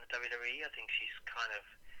career in the WWE, I think she's kind of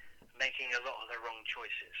making a lot of the wrong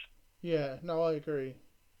choices. Yeah, no, I agree.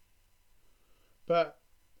 But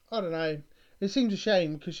I don't know. It seems a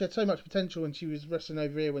shame because she had so much potential when she was wrestling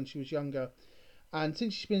over here when she was younger, and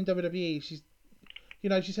since she's been in WWE, she's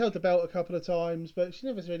held the belt a couple of times, but she's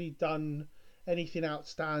never really done anything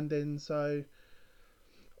outstanding. So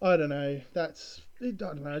I don't know. I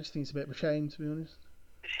don't know. I just think it's a bit of a shame, to be honest.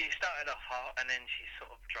 She started off hot and then she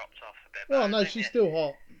sort of dropped off a bit. Well, But I no, think she's still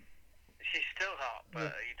hot. she's still hot,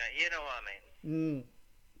 Yeah. but you know what I mean. Mm.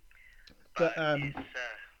 But But it's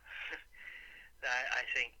I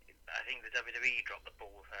think the WWE dropped the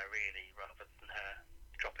ball with her really, rather than her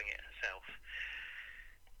dropping it herself.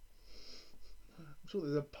 I'm sure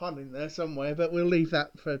there's a pun in there somewhere, but we'll leave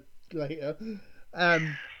that for later.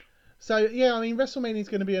 So yeah, I mean, WrestleMania is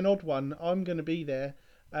going to be an odd one. I'm going to be there.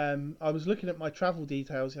 I was looking at my travel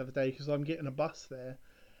details the other day because I'm getting a bus there,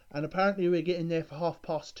 and apparently we're getting there for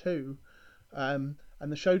 2:30. And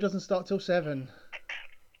the show doesn't start till 7.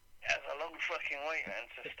 That's a long fucking wait, man,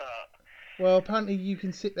 to start. Well, apparently you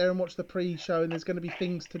can sit there and watch the pre-show, and there's going to be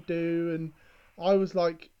things to do. And I was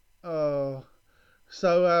like, oh,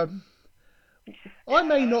 so I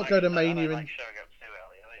may not go to I Mania. don't like showing up too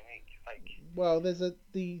early. I think Well, there's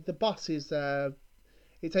the bus is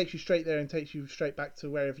it takes you straight there and takes you straight back to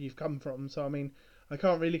wherever you've come from. So I mean, I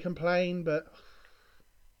can't really complain, but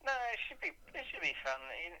no, it should be fun.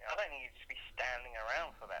 I don't think you'd just be standing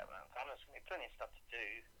around for that amount of time. There's going to be plenty of stuff to do.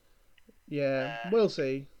 yeah, we'll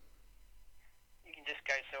see. You can just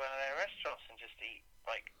go to one of their restaurants and just eat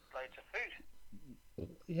like loads of food.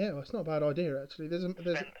 Yeah, well, it's not a bad idea actually. Spend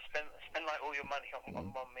like all your money on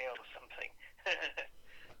one meal or something.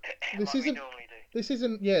 This like isn't. we normally do. This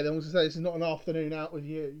isn't. Yeah, I was to say this is not an afternoon out with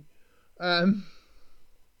you. Um.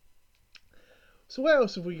 So what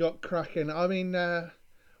else have we got cracking? I mean,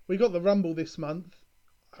 we got the Rumble this month.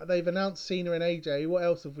 They've announced Cena and AJ. What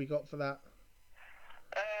else have we got for that?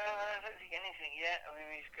 I don't think anything yet. I mean,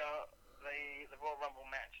 we've got the Royal Rumble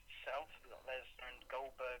match itself. We've got Lesnar and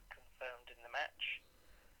Goldberg confirmed in the match.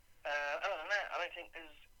 Other than that, I don't think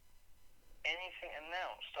there's anything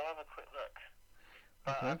announced. I'll have a quick look.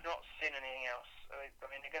 But Okay. I've not seen anything else. I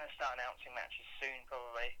mean, they're going to start announcing matches soon,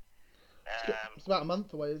 probably. It's about a month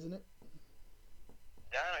away, isn't it?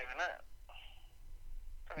 Yeah, not even that.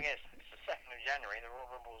 I think it's the 2nd of January. The Royal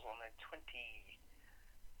Rumble's on the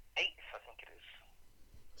 28th, I think it is.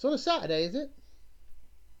 It's on a Saturday, is it?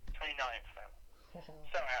 29th, then.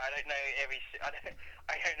 Sorry, I don't know I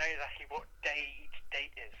don't know exactly what day each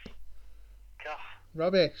date is. God.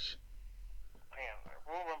 Rubbish. Hang on.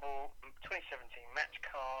 Royal Rumble 2017 match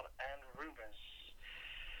card and rumours.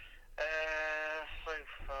 So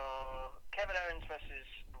far, Kevin Owens versus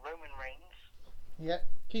Roman Reigns. Yeah.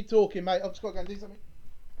 Keep talking, mate. I've just got to go and do something.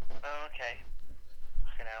 Oh, okay.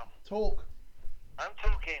 Fucking hell. Talk. I'm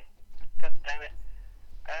talking. God damn it.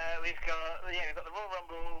 We've got the Royal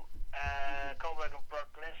Rumble. Goldberg and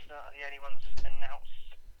Brock Lesnar are the only ones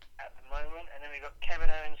announced at the moment, and then we've got Kevin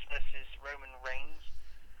Owens versus Roman Reigns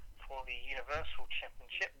for the Universal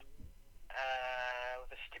Championship.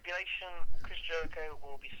 With a stipulation, Chris Jericho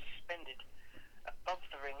will be suspended above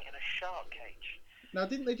the ring in a shark cage. Now,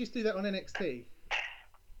 didn't they just do that on NXT?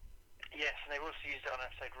 Yes, and they've also used it on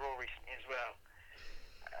episode Raw recently as well.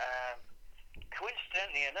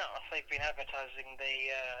 Coincidentally enough, they've been advertising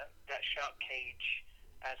that shark cage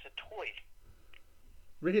as a toy.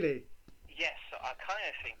 Really? Yes, I kind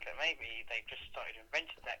of think that maybe they've just started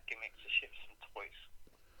invented that gimmick to ship some toys.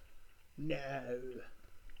 No.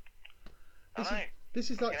 I know.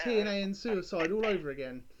 This is like TNA and Suicide all over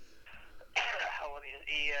again. Oh, what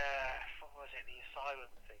was it? The Asylum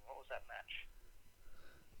thing. What was that match?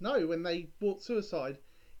 No, when they brought Suicide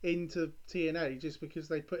into TNA just because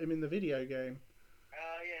they put him in the video game.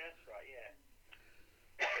 Oh, yeah, that's right, yeah.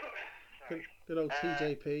 Sorry. Good old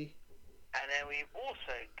TJP. And then we've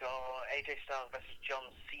also got AJ Styles versus John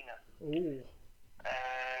Cena. Ooh.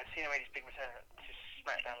 Cena made his big return to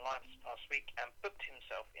Smackdown Live this past week and booked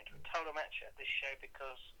himself into a title match at this show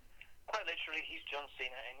because, quite literally, he's John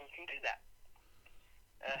Cena and he can do that.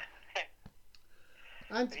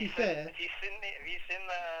 And to be fair... Have you seen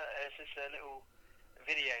there's this little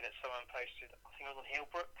video that someone posted, I think it was on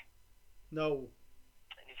Hillbrook? No.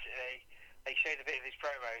 And they showed a bit of his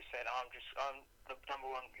promo saying, I'm the number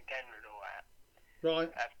one contender and all that. Right.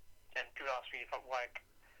 And people ask me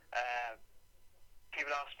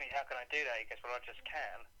people ask me how can I do that? He goes, well, I just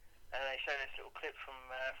can. And they show this little clip from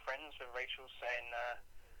Friends with Rachel saying,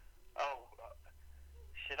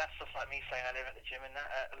 so that's just like me saying I live at the gym and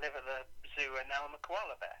I live at the zoo and now I'm a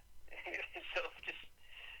koala bear. It's sort of just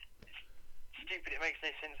stupid. It makes no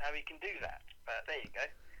sense how he can do that. But there you go.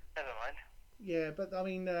 Never mind. Yeah, but I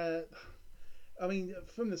mean,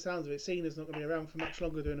 from the sounds of it, Cena's not going to be around for much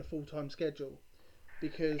longer doing a full-time schedule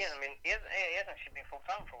because Yeah, I mean, he hasn't actually been full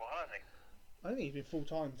time for a while, has he? I think he's been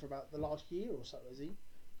full-time for about the last year or so, has he?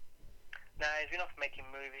 No, he's been off making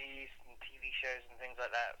movies and TV shows and things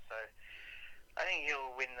like that. So I think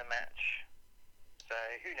he'll win the match. So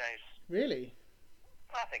who knows? Really?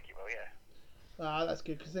 I think he will. Yeah. Ah, that's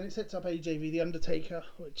good because then it sets up AJ v The Undertaker,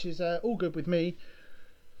 which is all good with me.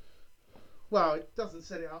 Well, it doesn't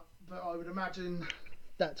set it up, but I would imagine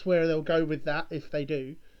that's where they'll go with that if they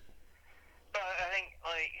do. But I think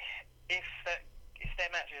like if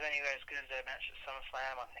their match is anywhere as good as their match at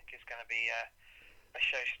SummerSlam, I think it's going to be a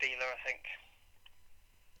show stealer. I think.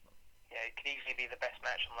 Yeah, it could easily be the best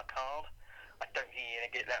match on the card. I don't think you're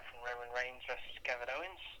going to get that from Roman Reigns versus Kevin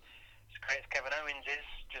Owens. As great as Kevin Owens is,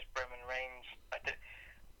 just Roman Reigns. I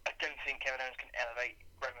don't think Kevin Owens can elevate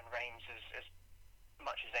Roman Reigns as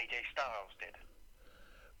much as AJ Styles did.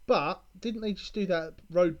 But didn't they just do that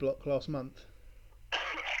roadblock last month?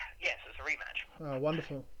 Yes, it's a rematch. Oh,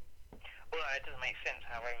 wonderful. Well, it doesn't make sense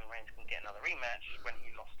how Roman Reigns can get another rematch when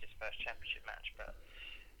he lost his first championship match, but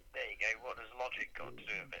there you go. What does logic got to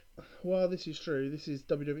do with it? Well, this is true. This is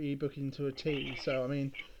WWE booking to a T, so I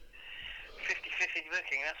mean... 50-50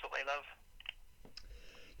 booking, that's what they love.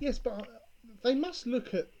 Yes, but they must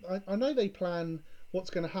look at... I know they plan what's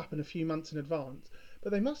going to happen a few months in advance,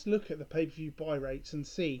 but they must look at the pay-per-view buy rates and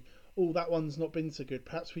see, oh, that one's not been so good,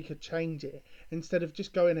 perhaps we could change it, instead of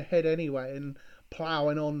just going ahead anyway and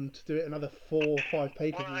ploughing on to do it another 4 or 5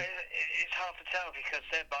 pay-per-views. Well, it's hard to tell because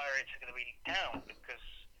their buy rates are going to be down because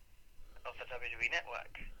of the WWE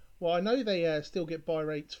network. Well, I know they still get buy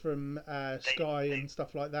rates from Sky and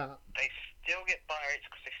stuff like that. They still get buy rates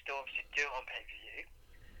because they still obviously do it on pay-per-view,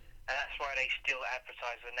 and that's why they still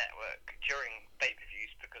advertise the network during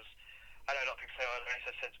pay-per-views, because I know a lot of people say, oh, as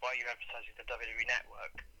I said, why are you advertising the WWE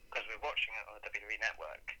network? Because we're watching it on the WWE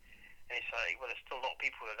network. And it's like, well, there's still a lot of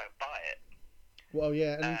people that don't buy it. Well,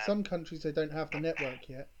 yeah, and in some countries they don't have the network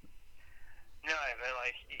yet. No, but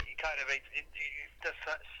like, you kind of, it does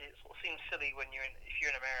it sort of seems silly when if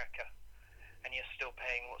you're in America and you're still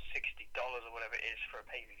paying, what, $60 or whatever it is for a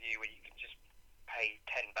pay-per-view, where you can just pay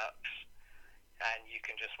 $10 and you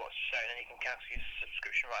can just watch the show, and then you can cancel your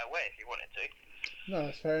subscription right away if you wanted to. No,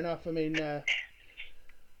 that's fair enough. I mean,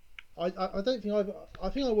 I don't think I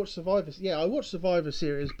think I watched Survivor. Yeah, I watched Survivor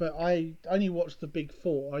Series, but I only watched the big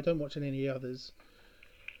 4. I don't watch any others.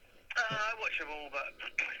 I watch them all, but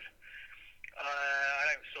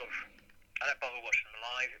I don't bother watching them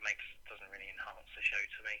live. It doesn't really enhance the show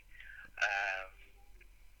to me,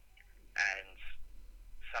 and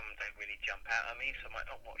some don't really jump out at me, so I might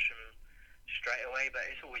not watch them straight away. But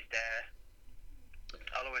it's always there.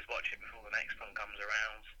 I'll always watch it before the next one comes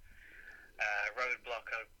around. Roadblock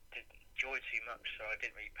I didn't enjoy too much, so I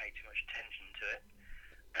didn't really pay too much attention to it.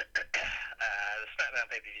 The Smackdown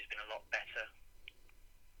pay-per-view has been a lot better.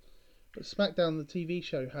 But Smackdown, the TV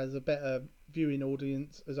show, has a better viewing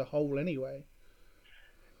audience as a whole anyway.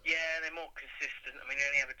 Yeah, they're more consistent. I mean, they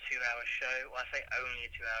only have a 2-hour show. Well, I say only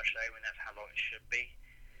a 2-hour show when that's how long it should be.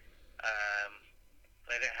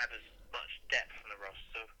 They don't have as much depth on the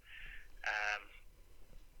roster,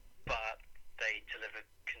 but they deliver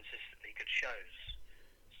consistently good shows.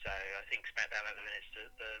 So I think Smackdown at the minute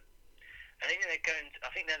is I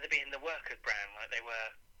think they're being the worker brand like they were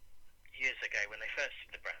years ago when they first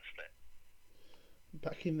did the brand split.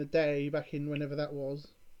 Back in the day, back in whenever that was.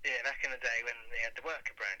 Yeah, back in the day when they had the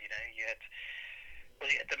worker brand, you had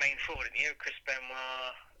the main 4, didn't you? Chris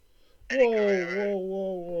Benoit, Eddie Guerrero.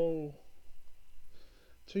 Whoa.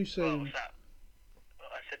 Too soon. What was that?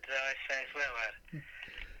 Did I say a swear word?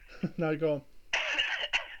 No, go on.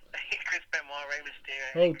 Chris Benoit, Rey Mysterio,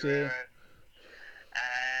 Oh Eddie dear. Guerrero.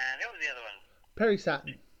 And what was the other one? Perry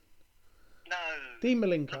Saturn. No. Dean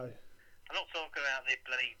Malenko. I'm not talking about the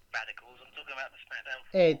bloody radicals. I'm talking about the Smackdown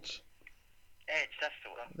 4. Edge. Edge, that's the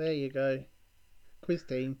one. There you go. Quiz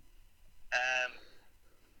team.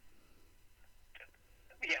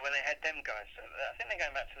 Yeah, when they had them guys. So I think they're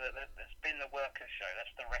going back to that's been the worker show.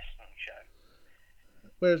 That's the wrestling show.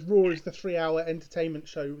 Whereas Raw is the 3-hour entertainment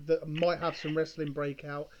show that might have some wrestling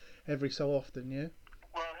breakout every so often, yeah?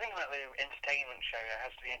 Well, the thing about the entertainment show, it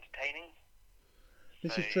has to be entertaining.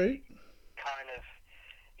 This So is true. Kind of,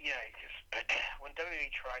 just when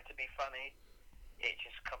WWE tried to be funny, it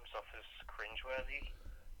just comes off as cringeworthy.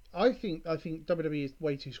 I think WWE is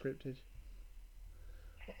way too scripted.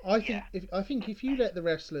 I think if you let the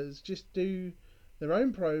wrestlers just do their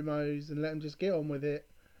own promos and let them just get on with it,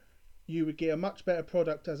 you would get a much better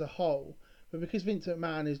product as a whole. But because Vince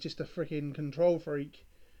McMahon is just a freaking control freak,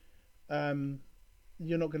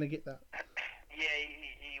 you're not going to get that. Yeah,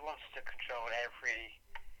 he wants to control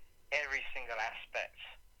every single aspect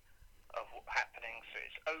of what's happening, so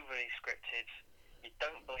it's overly scripted. You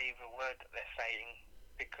don't believe a word that they're saying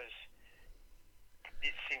because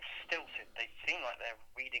it seems stilted. They seem like they're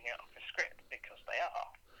reading out of a script because they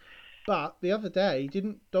are. But the other day,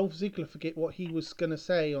 didn't Dolph Ziggler forget what he was going to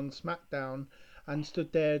say on Smackdown and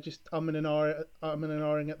stood there just umming and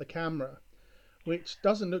ahhing at the camera, which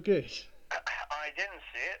doesn't look good. I didn't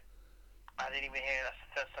see it. I didn't even hear it. That's the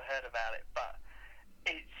first I heard about it. But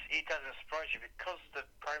it doesn't surprise you because the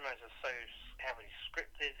promos are so heavily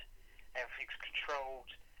scripted, everything's controlled,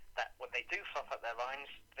 that when they do fluff up their lines,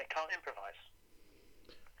 they can't improvise.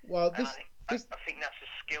 Well, And I think that's a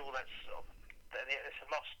skill that's it's a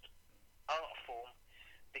lost art form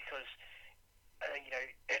because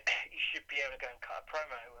you should be able to go and cut a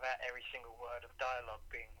promo without every single word of dialogue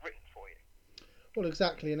being written for you. well,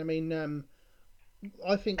 exactly, and I mean,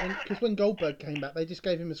 I think because when Goldberg came back, they just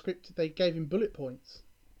gave him a script. They gave him bullet points.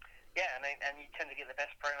 Yeah, and you tend to get the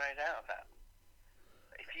best promos out of that.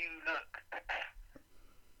 If you look,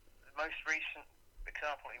 the most recent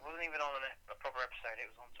example, it wasn't even on a proper episode. It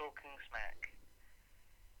was on Talking Smack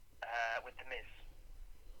with The Miz.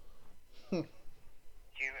 Have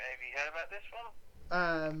you heard about this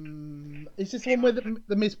one? Is this the one where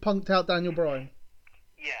the Miz punked out Daniel Bryan?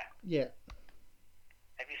 Yeah. Yeah.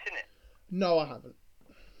 Have you seen it? No, I haven't.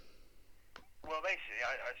 Well, basically,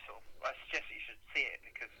 I suggest that you should see it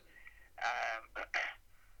because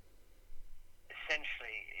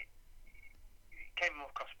essentially it came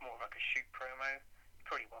across more like a shoot promo. It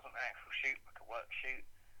probably wasn't an actual shoot, like a work shoot,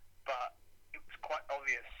 but it was quite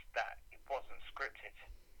obvious that it wasn't scripted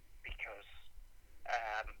because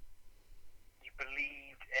you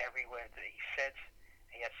believed every word that he said.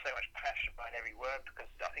 He had so much passion behind every word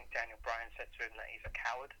because I think Daniel Bryan said to him that he's a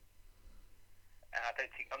coward. And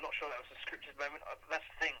I'm not sure that was a scripted moment. That's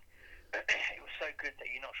the thing. It was so good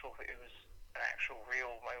that you're not sure if it was an actual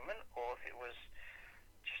real moment or if it was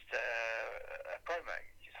just a promo.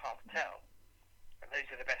 It's just hard to tell. And those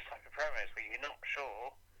are the best type of promos where you're not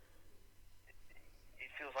sure.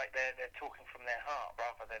 It feels like they're talking from their heart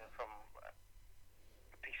rather than from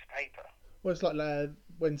a piece of paper. Well, it's like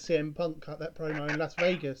when CM Punk cut that promo in Las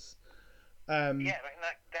Vegas. Yeah, I mean,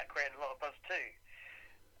 that created a lot of buzz too.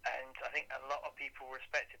 And I think a lot of people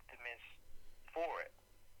respected The Miz for it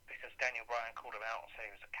because Daniel Bryan called him out and said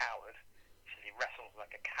he was a coward. He said he wrestles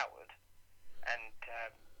like a coward. And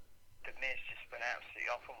The Miz just went absolutely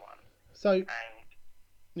off on one. So, and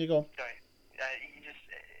you go. Sorry, you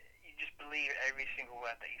just believe every single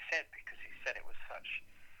word that he said because he said it with such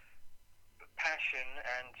passion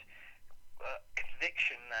and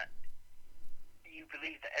conviction that you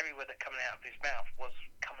believe that every word that coming out of his mouth was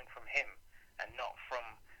coming from him and not from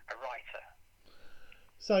a writer.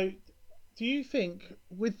 So, do you think,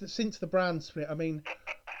 since the brand split, I mean,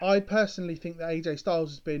 I personally think that AJ Styles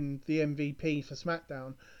has been the MVP for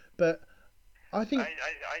Smackdown, but I think... I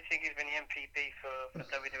think he's been the MVP for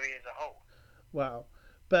WWE as a whole. Wow.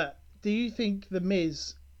 But do you think The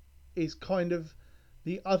Miz is kind of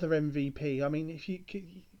the other MVP? I mean, if you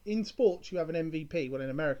in sports you have an MVP, well, in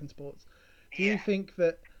American sports, do you think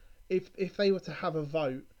that if they were to have a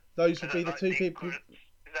vote, those would be the two people?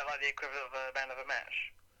 Is that like the equivalent of a man of a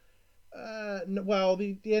match? Well,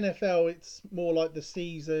 the NFL, it's more like the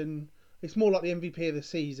season. It's more like the MVP of the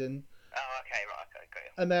season. Oh, okay, right, okay, got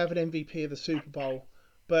you. And they have an MVP of the Super Bowl.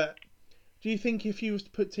 But do you think if you was to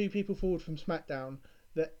put two people forward from SmackDown,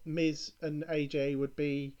 that Miz and AJ would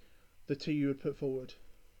be the two you would put forward?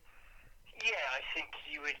 Yeah, I think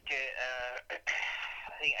you would get.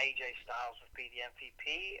 I think AJ Styles would be the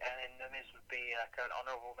MVP, and The Miz would be like an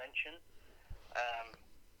honourable mention.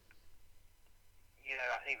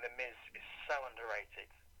 I think The Miz is so underrated.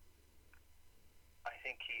 I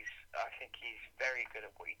think he's very good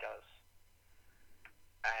at what he does,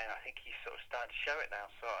 and I think he's sort of starting to show it now.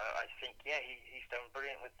 So I think he's done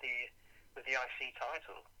brilliant with the IC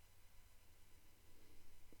title.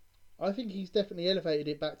 I think he's definitely elevated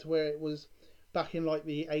it back to where it was back in like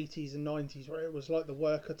the 80s and 90s, where it was like the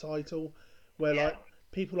worker title, where like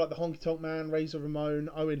people like the Honky Tonk Man, Razor Ramon,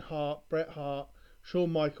 Owen Hart, Bret Hart,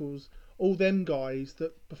 Shawn Michaels, all them guys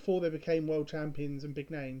that before they became world champions and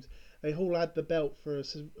big names, they all had the belt for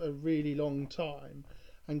a really long time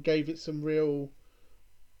and gave it some real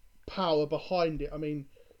power behind it. I mean,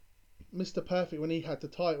 Mr. Perfect, when he had the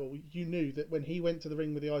title, you knew that when he went to the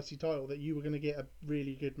ring with the IC title that you were going to get a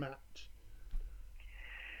really good match.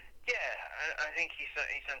 Yeah, I think he's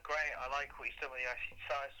done great. I like what he's done with the IC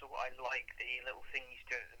title. I like the little thing he's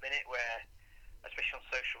doing at the minute where especially on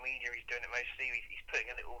social media, he's doing it mostly. He's putting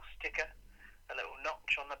a little sticker, a little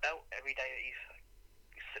notch on the belt every day that he's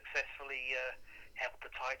successfully held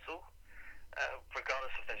the title,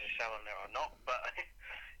 regardless if there's a show on there or not. But it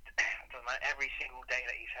doesn't matter. Every single day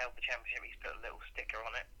that he's held the championship, he's put a little sticker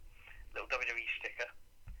on it, a little WWE sticker,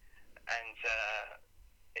 and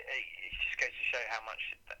it just goes to show how much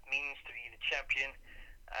that means to be the champion.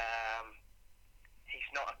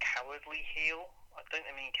 He's not a cowardly heel. I don't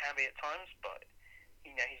I mean he can be at times, but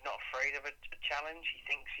he's not afraid of a challenge. He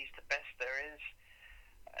thinks he's the best there is.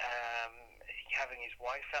 Having his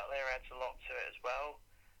wife out there adds a lot to it as well.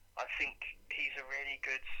 I think he's a really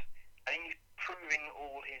good. I think he's proving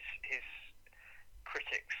all his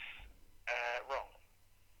critics wrong.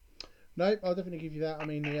 No, I'll definitely give you that. I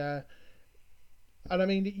mean, and I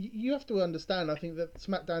mean, you have to understand. I think that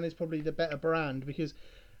Smackdown is probably the better brand because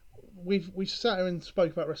we've sat here and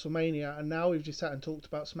spoke about WrestleMania, and now we've just sat and talked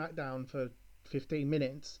about SmackDown for 15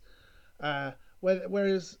 minutes.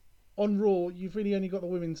 Whereas on Raw, you've really only got the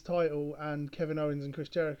women's title and Kevin Owens and Chris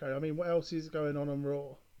Jericho. I mean, what else is going on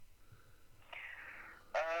Raw?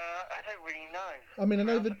 I don't really know. I mean,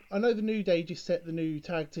 I know the New Day just set the new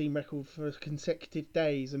tag team record for consecutive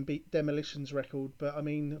days and beat Demolition's record, but I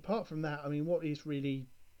mean, apart from that, I mean, what is really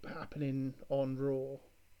happening on Raw?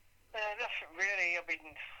 Nothing really. I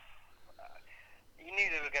mean, you knew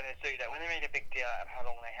they were going to do that when they made a big deal out of how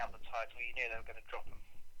long they held the title. You knew they were going to drop them,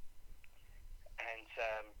 and so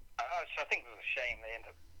I think it was a shame they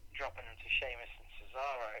ended up dropping them to Sheamus and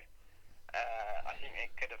Cesaro. I think they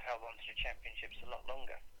could have held on to the championships a lot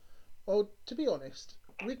longer. Well, to be honest,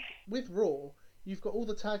 with Raw, you've got all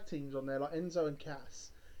the tag teams on there like Enzo and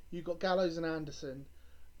Cass. You've got Gallows and Anderson.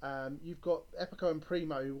 You've got Epico and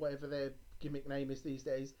Primo, whatever their gimmick name is these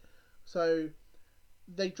days. So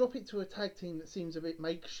they drop it to a tag team that seems a bit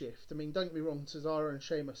makeshift. I mean, don't get me wrong, Cesaro and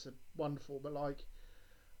Sheamus are wonderful, but like,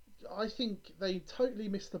 I think they totally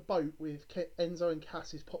missed the boat with Enzo and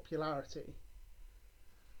Cass's popularity.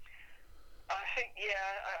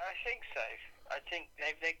 I think so. I think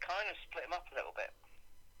they kind of split them up a little bit.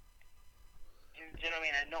 Do you know what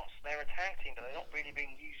I mean? They're a tag team, but they're not really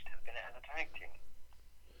being used as a tag team.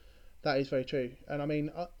 That is very true, and I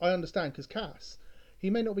mean I understand because Cass, he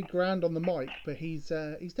may not be grand on the mic, but he's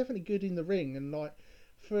definitely good in the ring, and like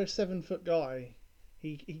for a 7-foot guy,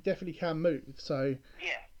 he definitely can move. So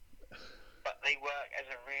yeah, but they work as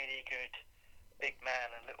a really good big man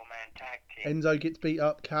and little man tag team. Enzo gets beat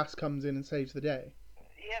up, Cass comes in and saves the day.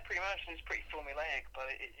 Yeah, pretty much. And it's pretty formulaic, but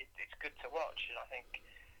it's good to watch. And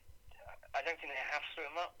I don't think they have split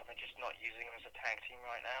them up, but they're just not using them as a tag team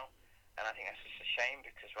right now. And I think that's just a shame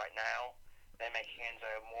because right now they're making Enzo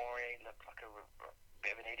Amore look like a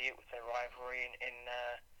bit of an idiot with their rivalry in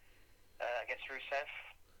against Rusev.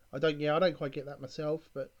 I don't quite get that myself,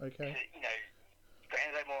 but okay. For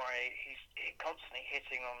Enzo Amore, he's constantly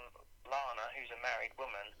hitting on Lana, who's a married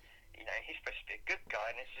woman. He's supposed to be a good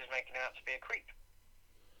guy, and this is making him out to be a creep.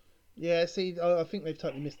 Yeah, see, I think they've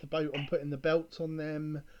totally missed the boat on putting the belts on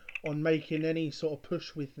them, on making any sort of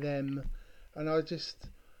push with them, and I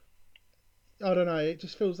don't know, it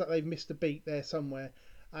just feels like they've missed a beat there somewhere.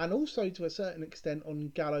 And also, to a certain extent,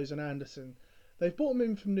 on Gallows and Anderson. They've brought them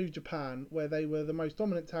in from New Japan, where they were the most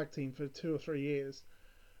dominant tag team for 2 or 3 years,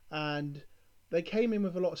 and they came in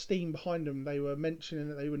with a lot of steam behind them. They were mentioning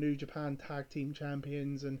that they were New Japan tag team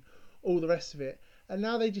champions and all the rest of it. And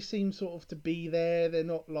now they just seem sort of to be there. They're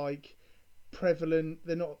not like prevalent.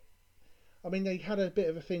 They're not. I mean, they had a bit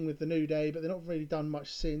of a thing with the New Day, but they're not really done much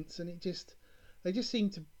since. And they just seem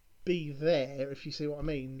to be there. If you see what I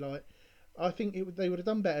mean. Like, I think they would have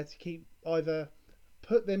done better to keep either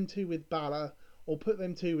put them two with Balor or put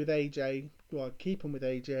them two with AJ. Well, keep them with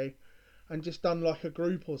AJ, and just done like a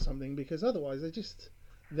group or something. Because otherwise, they're just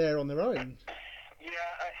there on their own.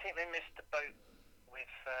 Yeah, I think they missed the boat with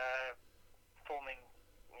forming,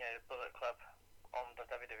 the Bullet Club on the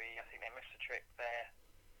WWE. I think they missed the trick there,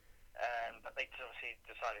 but they obviously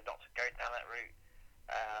decided not to go down that route.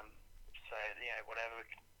 So whatever, we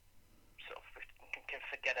can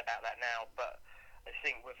forget about that now. But I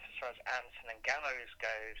think as far as Anderson and Gallows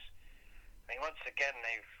goes, I mean, once again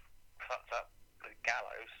they've fucked up with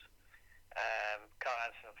Gallows. Carl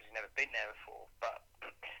Anderson obviously never been there before, but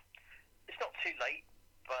it's not too late.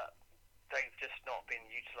 But they've just not been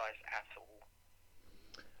utilised at all.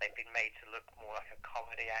 They've been made to look more like a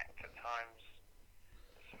comedy act at times,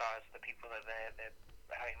 as far as the people that they're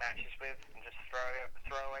having matches with, and just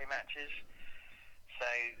throwaway matches. So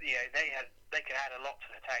they could add a lot to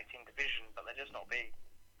the tag team division, but they're just not being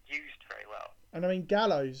used very well. And I mean,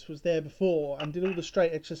 Gallows was there before and did all the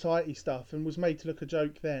straight edge society stuff and was made to look a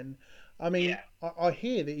joke then. I mean, yeah. I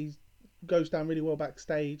hear that goes down really well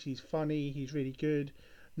backstage. He's funny. He's really good,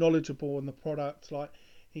 knowledgeable on the product. Like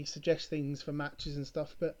he suggests things for matches and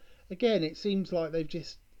stuff. But again, it seems like they've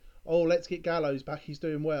just, oh, let's get Gallows back. He's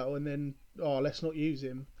doing well, and then oh, let's not use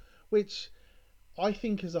him, which I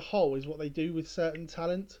think as a whole is what they do with certain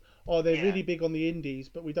talent. Oh, they're Yeah. really big on the indies,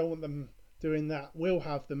 but we don't want them doing that. We'll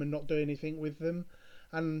have them and not do anything with them,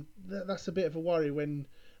 and that's a bit of a worry when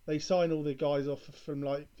they sign all the guys off from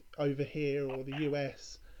like over here or the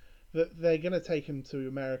US, that they're going to take them to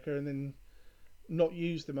America and then not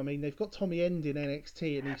use them. I mean, they've got Tommy End in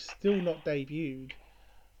NXT and he's still not debuted.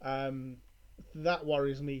 Um, that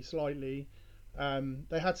worries me slightly.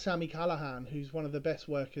 They had Sammy Callahan, who's one of the best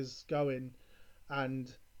workers going,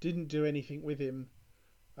 and didn't do anything with him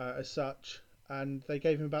as such. And they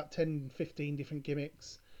gave him about 10, 15 different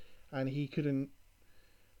gimmicks, and he couldn't.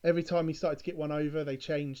 Every time he started to get one over, they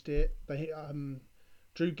changed it. They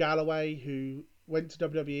Drew Galloway, who went to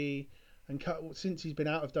WWE and since he's been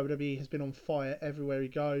out of WWE, has been on fire everywhere he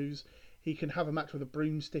goes. He can have a match with a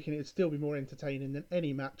broomstick, and it'd still be more entertaining than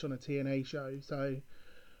any match on a TNA show. So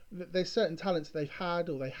there's certain talents that they've had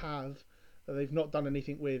or they have that they've not done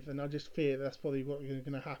anything with, and I just fear that's probably what's going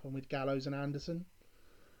to happen with Gallows and Anderson.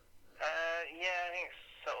 Yeah, I think it's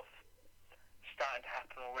sort of starting to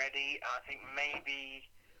happen already. I think maybe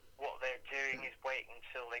what they're doing is waiting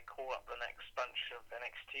until they call up the next bunch of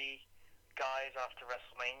NXT guys after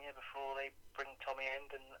WrestleMania before they bring Tommy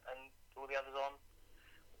End and all the others on.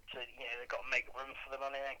 So, they've got to make room for them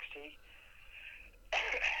on NXT.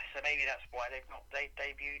 So maybe that's why they've not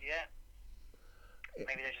debuted yet.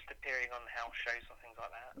 Maybe they're just appearing on house shows and things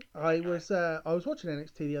like that. I was watching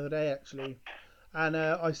NXT the other day actually, and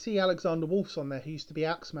I see Alexander Wolf's on there. He used to be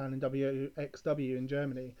Axeman in WXW in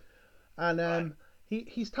Germany, and Right.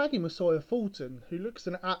 he's tagging with Sawyer Fulton, who looks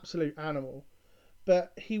an absolute animal,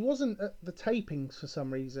 but he wasn't at the tapings for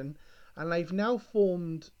some reason, and they've now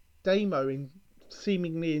formed Damo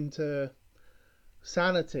seemingly into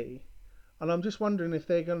Sanity, and I'm just wondering if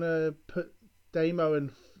they're gonna put Damo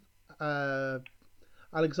and uh,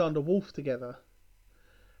 Alexander Wolf together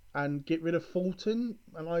and get rid of Fulton,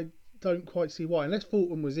 and I don't quite see why, unless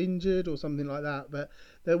Fulton was injured or something like that. But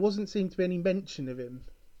there wasn't seem to be any mention of him.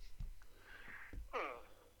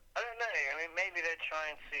 I don't know. I mean, maybe they're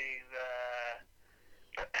trying to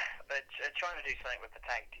they're trying to do something with the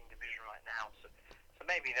tag team division right now. So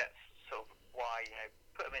maybe that's sort of why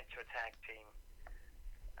put them into a tag team,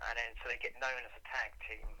 and then so they get known as a tag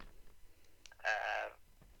team.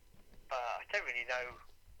 But I don't really know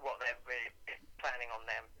what they're really planning on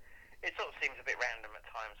them. It sort of seems a bit random at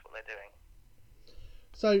times what they're doing.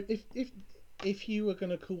 So if you were going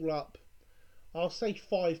to call up, I'll say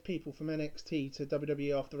 5 people from NXT to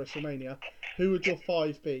WWE after WrestleMania, who would your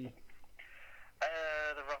 5 be?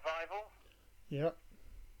 The Revival. Yeah.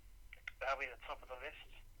 That'll be the top of the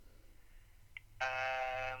list.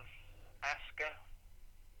 Asuka.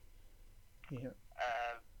 Yeah.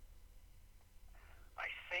 I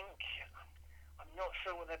think I'm not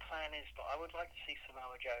sure what their plan is, but I would like to see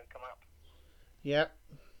Samoa Joe come up. Yeah.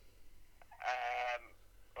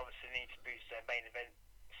 Obviously, they need to boost their main event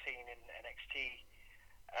scene in NXT.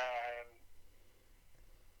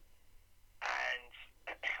 And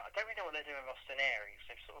I don't really know what they're doing with Austin Aries.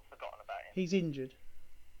 They've sort of forgotten about him. He's injured.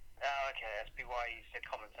 Oh, okay. That's why he's a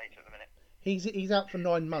commentator at the minute. He's out for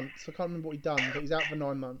 9 months. I can't remember what he's done, but he's out for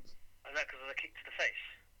 9 months. Is that because of the kick to the face?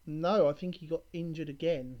 No, I think he got injured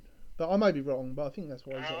again. But I may be wrong, but I think that's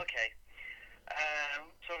why he's Oh, off. okay.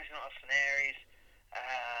 So obviously not Austin Aries.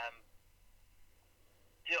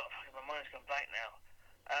 My mind's gone blank now.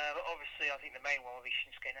 But obviously, I think the main one will be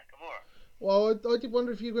Shinsuke Nakamura. Well, I did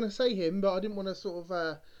wonder if you were going to say him, but I didn't want to sort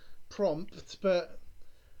of prompt. But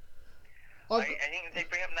I think if they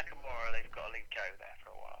bring up Nakamura, they've got to leave Joe there for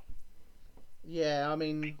a while. yeah, I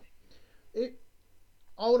mean, I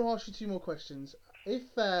want to ask you 2 more questions.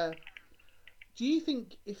 Do you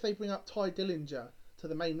think if they bring up Ty Dillinger to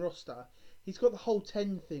the main roster, he's got the whole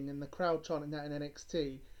 10 thing and the crowd chanting that in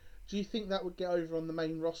NXT? Do you think that would get over on the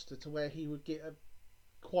main roster to where he would get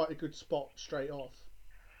quite a good spot straight off?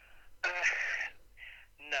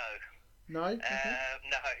 No. No? Okay.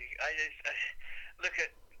 No. I look at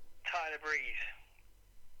Tyler Breeze.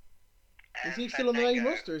 Is he still on the main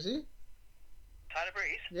roster, is he? Tyler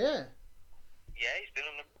Breeze? Yeah. Yeah, he's been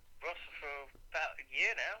on the roster for about a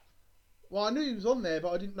year now. Well, I knew he was on there,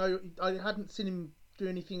 but I didn't know. I hadn't seen him do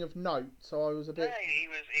anything of note, so I was a bit. No, he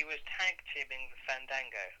was tag teaming the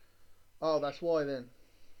Fandango. Oh, that's why then.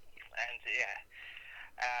 And yeah,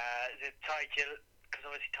 because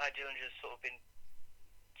obviously Ty Dillinger's sort of been.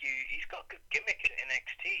 He's got a good gimmick in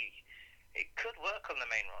NXT. It could work on the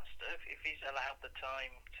main roster if he's allowed the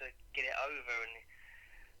time to get it over. And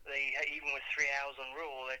they, even with 3 hours on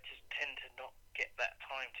Raw, they just tend to not get that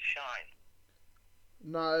time to shine.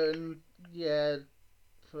 No, and yeah,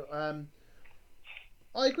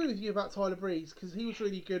 I agree with you about Tyler Breeze because he was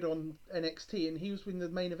really good on NXT and he was in the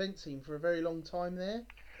main event scene for a very long time there.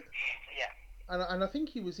 Yeah. And I think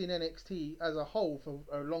he was in NXT as a whole for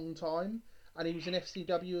a long time, and he was in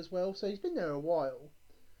FCW as well, so he's been there a while.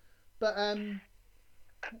 But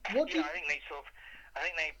what do you... I think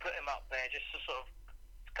they put him up there just to sort of,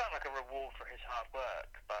 it's kind of like a reward for his hard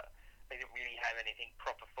work, but they didn't really have anything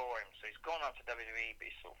proper for him. So he's gone up to WWE, but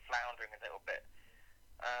he's sort of floundering a little bit.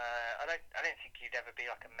 I don't think he'd ever be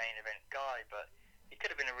like a main event guy, but he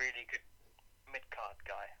could have been a really good mid card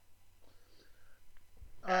guy.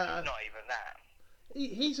 Not even that.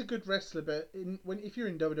 He's a good wrestler, but if you're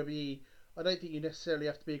in WWE, I don't think you necessarily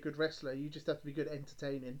have to be a good wrestler. You just have to be good at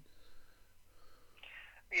entertaining.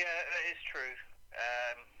 Yeah, that is true.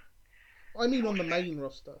 I mean, on the main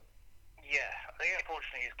roster. Yeah, I think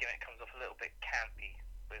unfortunately his gimmick comes off a little bit campy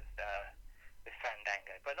with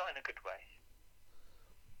Fandango, but not in a good way.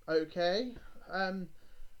 Okay. And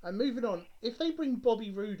moving on, if they bring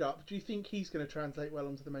Bobby Roode up, do you think he's going to translate well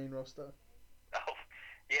onto the main roster? Oh,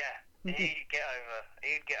 yeah. He'd get over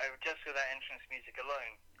just with that entrance music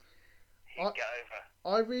alone. He'd get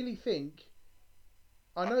over. I really think...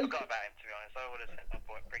 I forgot about him, to be honest. I would have said my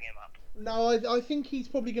boy, bring him up. No, I think he's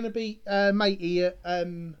probably going to beat Matey at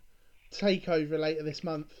TakeOver later this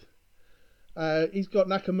month. He's got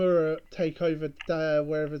Nakamura TakeOver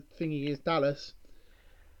wherever thingy is, Dallas.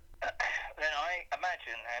 Then I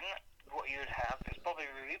imagine what you would have is Bobby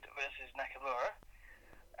Roode versus Nakamura,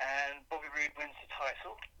 and Bobby Roode wins the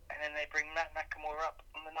title, and then they bring Nakamura up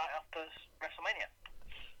on the night after WrestleMania.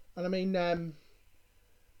 And I mean,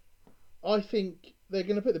 I think they're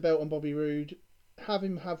going to put the belt on Bobby Roode, have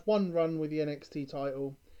him have one run with the NXT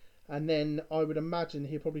title, and then I would imagine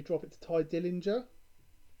he'll probably drop it to Ty Dillinger.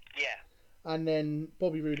 Yeah. And then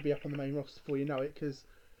Bobby Roode will be up on the main roster before you know it, because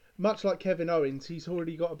much like Kevin Owens, he's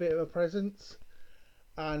already got a bit of a presence,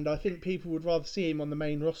 and I think people would rather see him on the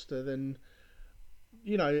main roster than,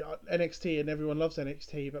 you know, NXT, and everyone loves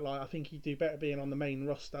NXT, but like I think he'd do better being on the main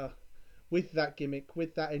roster with that gimmick,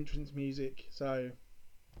 with that entrance music. So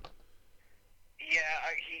yeah,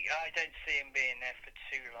 I don't see him being there for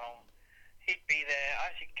too long. He'd be there.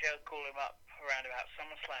 I think they'll call him up around about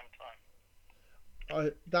SummerSlam time.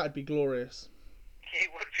 That'd be glorious. It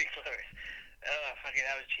would be glorious. Oh, fucking,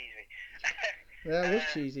 that was cheesy. Yeah, it was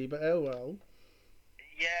cheesy, but oh well.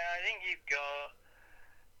 Yeah, I think you've got...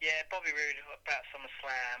 Yeah, Bobby Roode about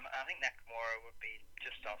SummerSlam. I think Nakamura would be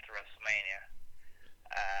just after WrestleMania.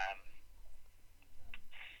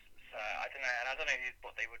 So I don't know, and I don't know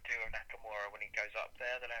what they would do with Nakamura when he goes up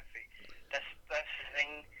there. I don't know if that's the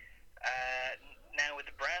thing. Now with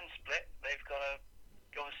the brand split, they've got to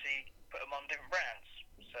obviously put him on different brands.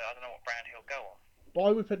 So I don't know what brand he'll go on. Well,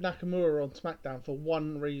 I would put Nakamura on Smackdown for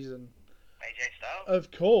one reason. AJ Styles? Of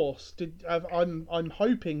course. I'm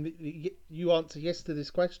hoping that you answer yes to this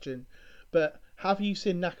question, but have you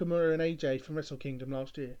seen Nakamura and AJ from Wrestle Kingdom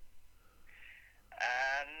last year?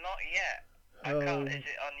 Not yet. I can't. Is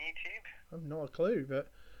it on YouTube? I've not a clue, but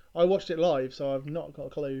I watched it live, so I've not got a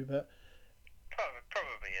clue. But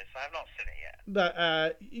probably is. I have not seen it yet.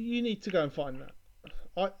 But you need to go and find that.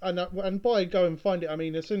 I know, and by go and find it, I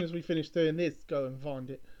mean as soon as we finish doing this, go and find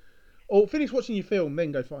it, or finish watching your film,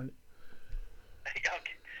 then go find it.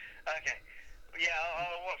 Okay. Yeah,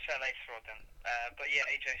 I'll watch that later on then. But yeah,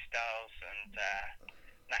 AJ Styles and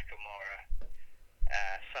Nakamura,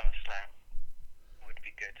 SummerSlam would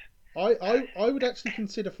be good. I would actually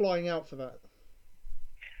consider flying out for that.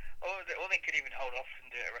 Or they could even hold off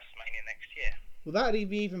and do it at WrestleMania next year. Well, that'd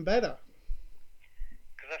be even better.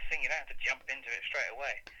 Because that's the thing, you don't have to jump into it straight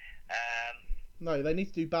away. No, they need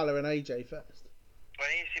to do Balor and AJ first. Well,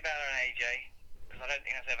 you see Balor and AJ, because I don't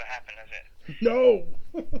think that's ever happened, has it? No!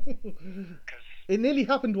 Because it nearly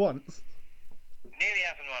happened once. Nearly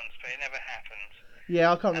happened once, but it never happened.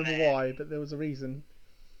 Yeah, I can't remember why, but there was a reason.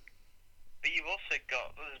 But you've also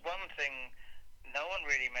got, there's one thing no one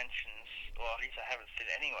really mentions, or at least I haven't seen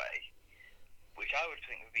it anyway, which I would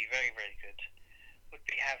think would be very, very good, would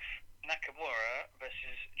be have Nakamura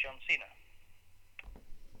versus John Cena.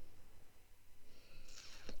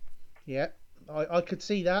 Yeah, I could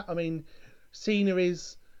see that. I mean, Cena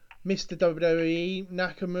is Mr. WWE.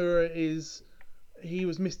 Nakamura he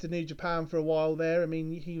was Mr. New Japan for a while there. I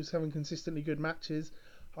mean, he was having consistently good matches.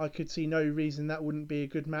 I could see no reason that wouldn't be a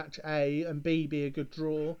good match, A, and B, be a good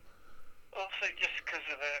draw. Also, just because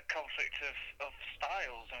of the conflict of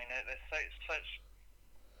styles. I mean, they're such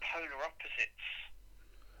polar opposites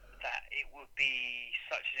that it would be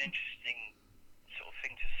such an interesting sort of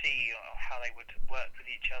thing to see how they would work with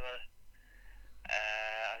each other.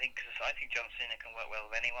 I think John Cena can work well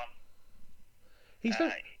with anyone. He's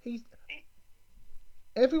he,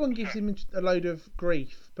 everyone gives him a load of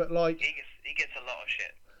grief, but like he gets a lot of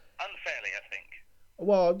shit unfairly, I think.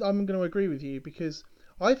 Well, I'm going to agree with you because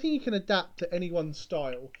I think he can adapt to anyone's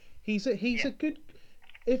style. He's a good.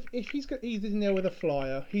 If he's in there with a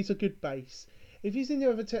flyer, he's a good base. If he's in there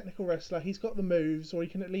with a technical wrestler, he's got the moves, or he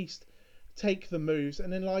can at least take the moves.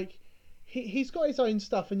 And then like he's got his own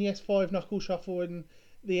stuff, and yes, 5 knuckle shuffle and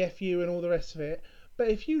the FU and all the rest of it. But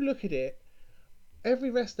if you look at it,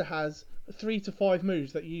 every wrestler has 3 to 5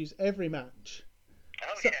 moves that you use every match.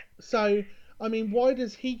 Oh so, yeah. So I mean, why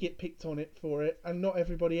does he get picked on it for it and not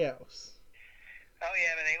everybody else? Oh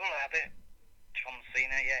yeah, but they all have it. John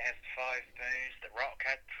Cena, has 5 moves. The Rock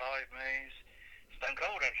had 5 moves. Stone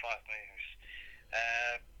Cold had 5 moves.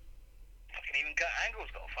 Fucking even Kurt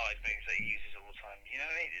Angle's got 5 moves that he uses all the time. You know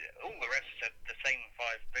what I mean? All the rest have the same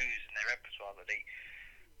 5 moves in their repertoire that they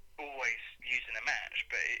always use in a match,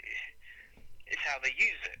 but it's how they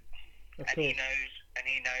use it. And he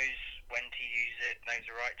knows when to use it, knows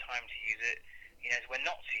the right time to use it. He knows when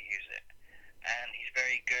not to use it, and he's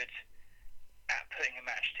very good at putting a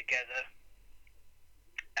match together.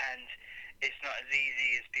 And it's not as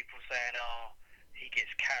easy as people saying, "Oh, he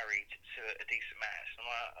gets carried to a decent match." And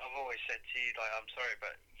I've always said to you, like, I'm sorry,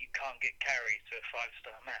 but you can't get carried to a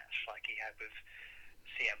 5-star match like he had with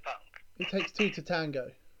CM Punk. It takes 2 to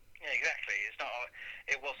tango. Yeah, exactly.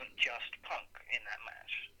 It wasn't just Punk in that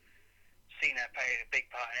match. Cena played a big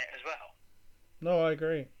part in it as well. No, I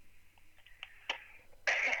agree. And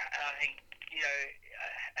I think,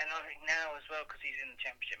 now as well, because he's in the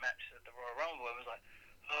championship matches at the Royal Rumble, it was like,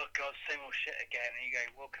 oh god, same old shit again. And you go,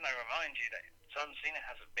 well, can I remind you that John Cena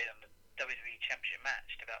hasn't been in the WWE championship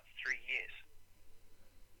match in about 3 years.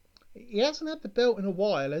 He hasn't had the belt in a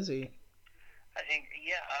while, has he? I think,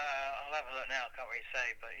 I'll have a look now. I can't really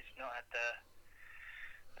say, but he's not had the.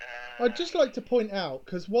 I'd just like to point out,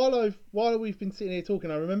 because while we've been sitting here talking,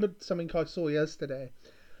 I remembered something I saw yesterday,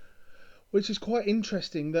 which is quite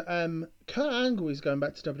interesting. That Kurt Angle is going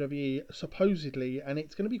back to WWE supposedly, and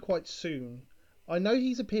it's going to be quite soon. I know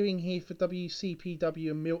he's appearing here for WCPW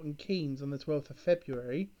and Milton Keynes on the 12th of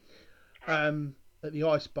February, at the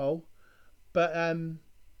Ice Bowl, but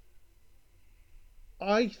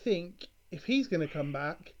I think if he's going to come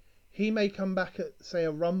back, he may come back at, say,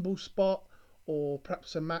 a Rumble spot, or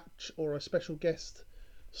perhaps a match or a special guest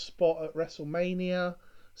spot at WrestleMania.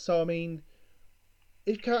 So, I mean,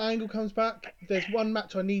 if Kurt Angle comes back, there's one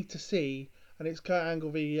match I need to see, and it's Kurt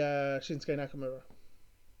Angle v Shinsuke Nakamura.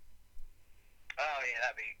 Oh, yeah,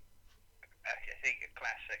 that'd be, I think, a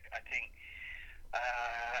classic. I think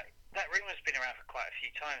that rumour's been around for quite a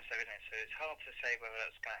few times, though, isn't it? So it's hard to say whether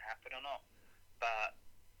that's going to happen or not. But,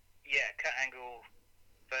 yeah, Kurt Angle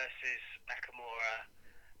versus Nakamura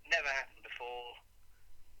never happened before,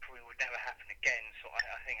 probably would never happen again. So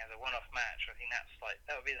I think as a one-off match, I think that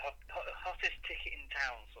would be the hottest ticket in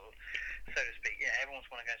town, sort of, so to speak. Yeah,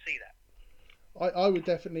 everyone's want to go see that. I would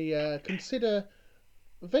definitely consider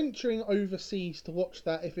venturing overseas to watch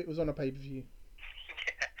that if it was on a pay-per-view.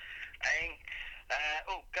 Yeah, I think.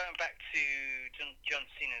 Going back to John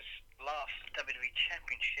Cena's last WWE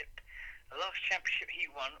Championship, the last championship he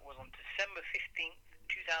won was on December 15th,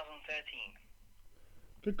 2013.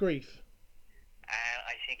 Good grief. And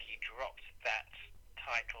I think he dropped that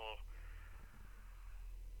title.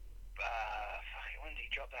 When did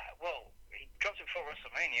he drop that? Well, he dropped it before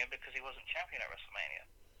WrestleMania because he wasn't champion at WrestleMania.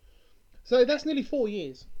 So that's nearly 4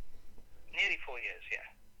 years. Nearly 4 years, yeah.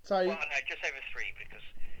 So. Well, no, just over 3 because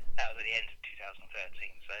that was at the end of 2013.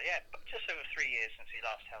 So yeah, but just over 3 years since he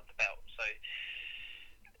last held the belt. So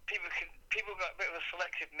people got a bit of a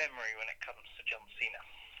selective memory when it comes to John Cena.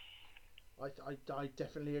 I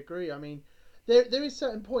definitely agree. I mean, there is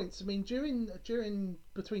certain points. I mean, between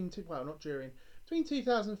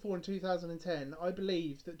 2004 and 2010, I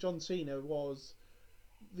believe that John Cena was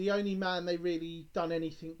the only man they really done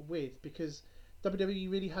anything with, because WWE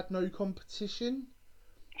really had no competition.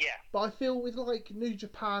 Yeah. But I feel with like New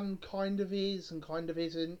Japan kind of is and kind of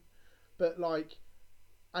isn't, but like,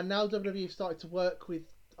 and now WWE have started to work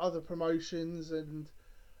with other promotions, and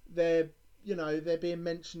they're being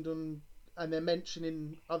mentioned on. And they're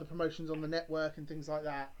mentioning other promotions on the network and things like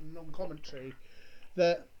that, and on commentary,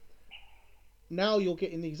 that now you're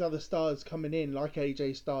getting these other stars coming in, like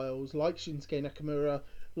AJ Styles, like Shinsuke Nakamura,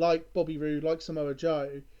 like Bobby Roode, like Samoa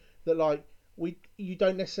Joe, that like you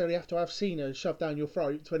don't necessarily have to have Cena shoved down your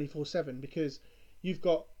throat 24/7, because you've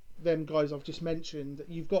got them guys I've just mentioned,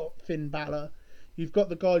 you've got Finn Balor, you've got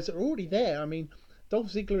the guys that are already there. I mean, Dolph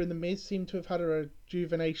Ziggler and The Miz seem to have had a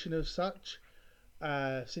rejuvenation of such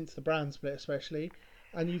since the brand split, especially.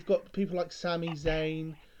 And you've got people like Sami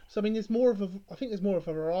Zayn. So I mean, I think there's more of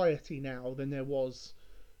a variety now than there was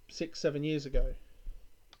 6, 7 years ago.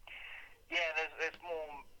 Yeah, there's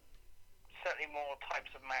certainly more types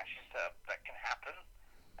of matches that can happen.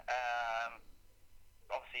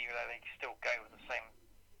 Obviously, they still go with the same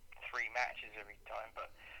 3 matches every time,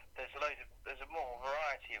 but there's a more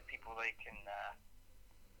variety of people who can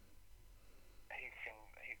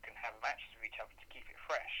have matches with each other to keep it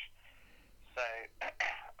fresh. So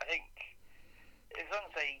I think as long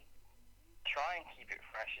as they try and keep it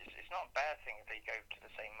fresh, it's not a bad thing if they go to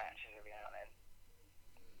the same matches every now and then.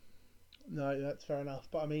 No, that's fair enough.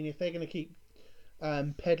 But I mean, if they're going to keep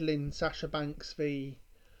peddling Sasha Banks v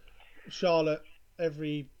Charlotte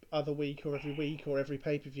every other week or every week or every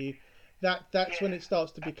pay-per-view, that's when it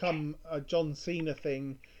starts to become a John Cena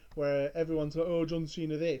thing where everyone's like, oh, John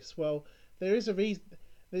Cena this. Well, there is a reason.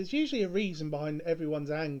 There's usually a reason behind everyone's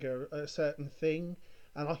anger at a certain thing,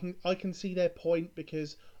 and I can see their point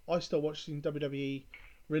because I started watching WWE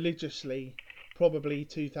religiously probably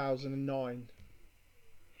 2009.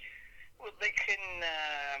 Well, they can.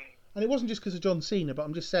 And it wasn't just because of John Cena, but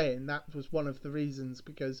I'm just saying that was one of the reasons,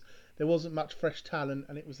 because there wasn't much fresh talent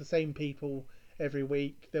and it was the same people every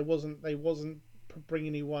week. They wasn't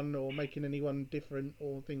bringing anyone or making anyone different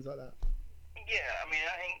or things like that. Yeah, I mean,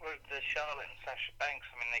 I think with the Charlotte and Sasha Banks,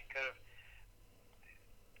 I mean, they could have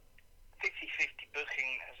 50-50 booking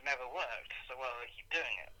has never worked, so well, they keep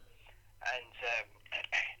doing it. And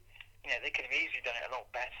they could have easily done it a lot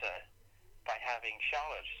better by having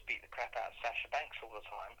Charlotte just beat the crap out of Sasha Banks all the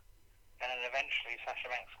time, and then eventually Sasha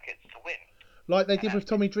Banks gets to win. Like they did with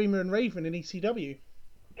Tommy Dreamer and Raven in ECW.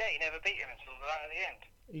 Yeah, he never beat him until right at the end.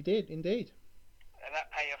 He did, indeed. And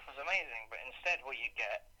that payoff was amazing, but instead what you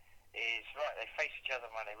get is, right, they face each other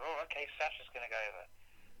Monday. Oh, okay, Sasha's going to go over.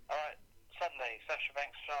 All right, Sunday, Sasha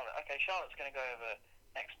Banks, Charlotte. Okay, Charlotte's going to go over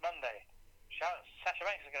next Monday. Sasha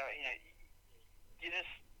Banks is going to, you just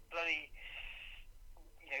bloody,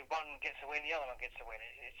 one gets a win, the other one gets a win.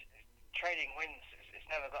 It's trading wins. It's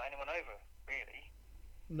never got anyone over, really.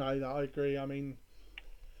 No, I agree. I mean,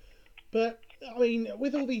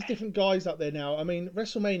 with all these different guys up there now, I mean,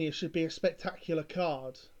 WrestleMania should be a spectacular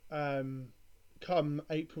card. Come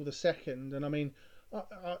April the 2nd, and I mean,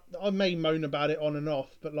 I may moan about it on and off,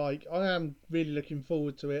 but like I am really looking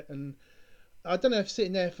forward to it, and I don't know if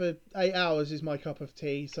sitting there for 8 hours is my cup of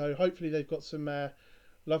tea. So hopefully they've got some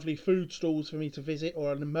lovely food stalls for me to visit,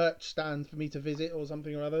 or a merch stand for me to visit, or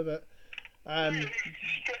something or other. But stretch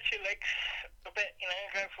your legs a bit,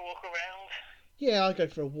 go for a walk around. Yeah, I go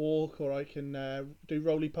for a walk, or I can do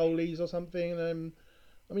roly-polies or something. I mean,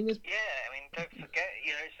 don't forget,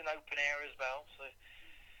 it's an open air as well, so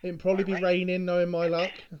it'll probably be raining, knowing my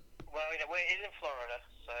luck. Well, we're in Florida,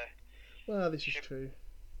 so. Well, this is true.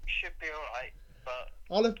 Should be alright, but.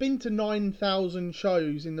 I'll have been to 9,000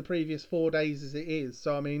 shows in the previous 4 days as it is,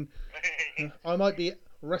 so I mean, I might be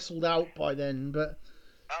wrestled out by then, but.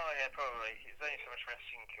 Oh yeah, probably. There's only so much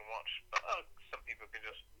wrestling you can watch, but some people can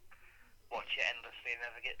just watch it endlessly and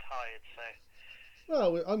never get tired. So.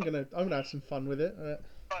 Well, I'm gonna have some fun with it.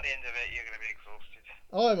 By the end of it, you're gonna be exhausted.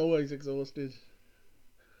 I'm always exhausted.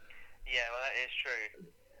 Yeah, well, that is true.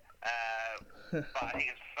 But I think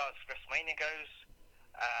as far as WrestleMania goes,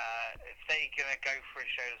 if they're gonna go for a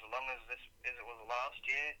show as long as it was last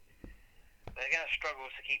year, they're gonna struggle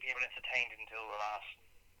to keep people entertained until the last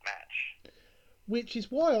match. Which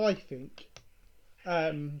is why I think,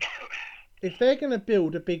 if they're going to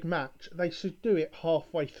build a big match, they should do it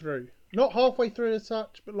halfway through. Not halfway through as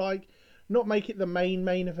such, but like not make it the main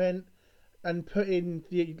event and put in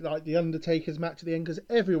the Undertaker's match at the end, because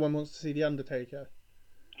everyone wants to see the Undertaker.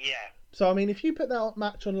 Yeah. So I mean, if you put that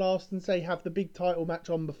match on last and say have the big title match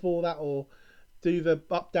on before that, or do the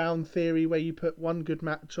up-down theory where you put one good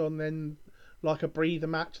match on, then like a breather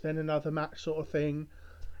match, then another match sort of thing,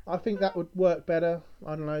 I think that would work better.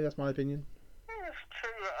 I don't know, that's my opinion. Yeah, that's true.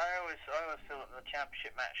 I always feel that the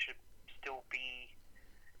championship match should still be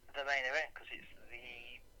the main event because it's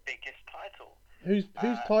the biggest title. Whose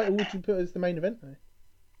title would you put as the main event though?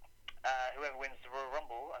 Whoever wins the Royal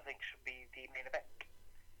Rumble, I think, should be the main event.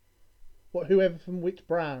 What? Whoever from which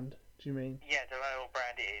brand? Do you mean? Yeah, the Royal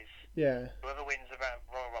brand it is. Yeah. Whoever wins the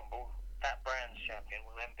Royal Rumble, that brand's champion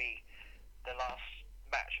will then be the last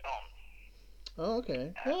match on. Oh, okay.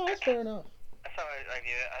 Oh, that's fair enough. That's how I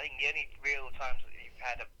view it. I think the only real times that you've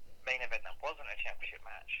had a main event that wasn't a championship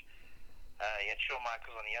match, you had Shawn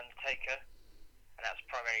Michaels on The Undertaker, and that's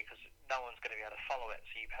primarily because no one's going to be able to follow it,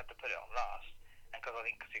 so you've had to put it on last. And because I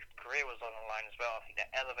think because his career was on the line as well, I think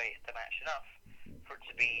that elevated the match enough for it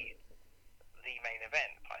to be the main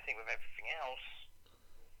event. But I think with everything else,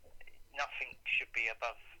 nothing should be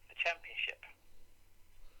above the championship.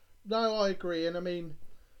 No, I agree, and I mean,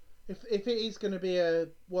 if it is going to be a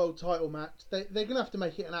world title match, they're going to have to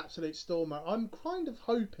make it an absolute stormer. I'm kind of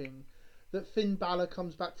hoping that Finn Balor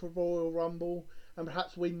comes back for Royal Rumble and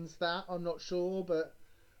perhaps wins that. I'm not sure, but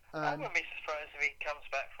I wouldn't be surprised if he comes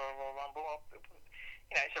back for a Royal Rumble.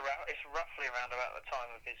 You know, it's roughly around about the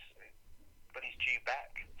time of when he's due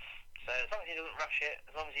back. So as long as he doesn't rush it,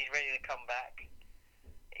 as long as he's ready to come back,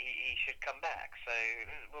 he should come back. So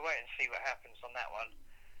we'll wait and see what happens on that one.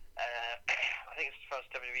 I think as far as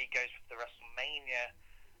WWE goes with the WrestleMania,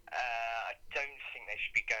 I don't think they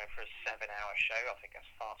should be going for a 7-hour show. I think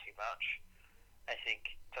that's far too much. I think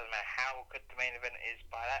it doesn't matter how good the main event is,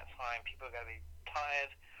 by that time people are going to be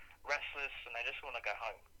tired, restless, and they just want to go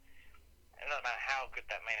home. And it doesn't matter how good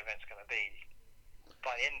that main event's going to be.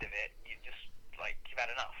 By the end of it, you've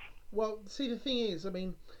had enough. Well, see, the thing is, I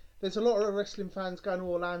mean, there's a lot of wrestling fans going to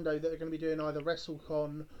Orlando that are going to be doing either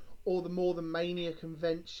WrestleCon or the More Than Mania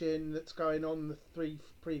convention that's going on the 3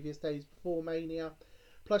 previous days before Mania.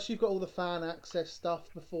 Plus, you've got all the fan access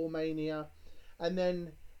stuff before Mania. And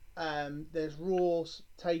then there's Raw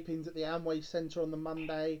tapings at the Amway Centre on the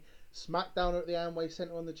Monday, Smackdown at the Amway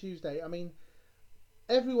Centre on the Tuesday. I mean,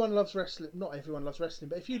 everyone loves wrestling. Not everyone loves wrestling,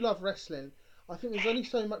 but if you love wrestling, I think there's only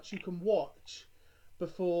so much you can watch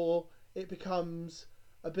before it becomes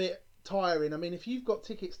a bit tiring. I mean, if you've got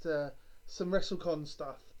tickets to some WrestleCon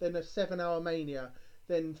stuff, then a 7-hour Mania,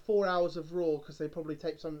 then 4 hours of Raw because they probably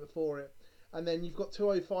taped something before it, and then you've got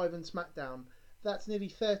 205 and SmackDown. That's nearly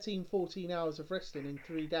 13, 14 hours of wrestling in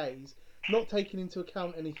 3 days, not taking into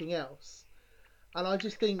account anything else. And I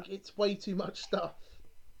just think it's way too much stuff.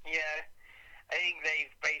 Yeah, I think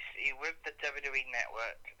they've basically, with the WWE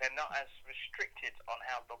Network, they're not as restricted on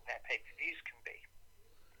how long their pay-per-views can be.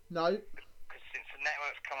 No. Because since the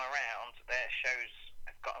network's come around, their shows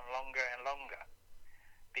have gotten longer and longer.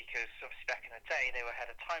 Because obviously back in the day, they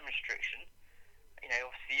had a time restriction. You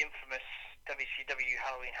know, obviously the infamous WCW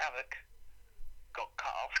Halloween Havoc got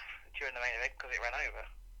cut off during the main event because it ran over.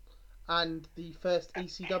 And the first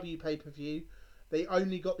ECW pay-per-view, they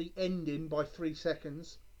only got the ending by 3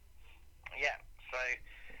 seconds. Yeah, so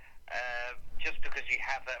just because you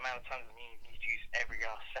have that amount of time, you need to use every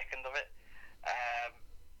last second of it.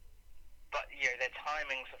 But you know, their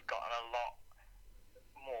timings have gotten a lot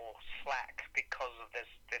more slack because of this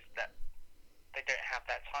that they don't have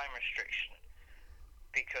that time restriction.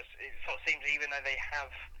 Because it sort of seems, even though they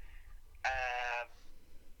have,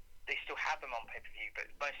 they still have them on pay-per-view, but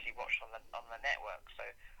mostly watched on the network. So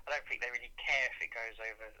I don't think they really care if it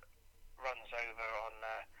runs over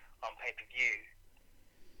on pay-per-view.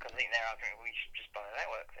 Because I think their argument, we should just buy the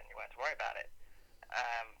network, then you won't have to worry about it.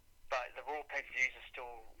 But the Raw pay-per-views are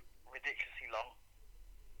still ridiculously long.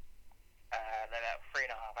 They're about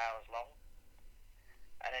 3.5 hours long.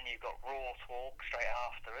 And then you've got Raw Talk straight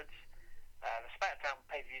afterwards. The Smackdown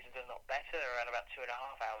pay-per-views are doing a lot better, around about 2.5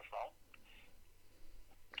 hours long,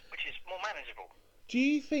 which is more manageable. Do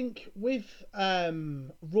you think with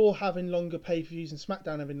Raw having longer pay-per-views and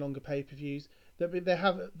SmackDown having longer pay-per-views, that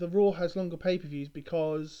the Raw has longer pay-per-views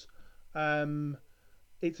because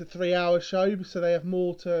it's a 3-hour show, so they have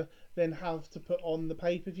more to then have to put on the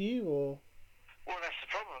pay-per-view, or? Well, that's the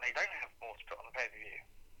problem. They don't have more to put on the pay-per-view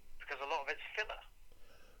because a lot of it's filler.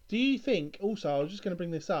 Do you think, also, I was just going to bring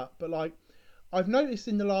this up, but like, I've noticed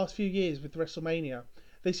in the last few years with WrestleMania,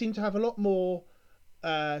 they seem to have a lot more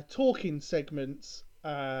talking segments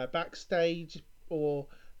backstage, or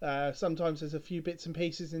sometimes there's a few bits and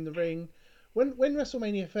pieces in the ring. When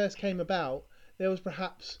WrestleMania first came about, there was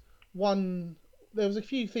a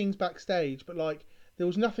few things backstage, but like there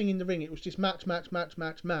was nothing in the ring. It was just match.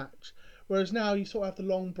 Whereas now you sort of have the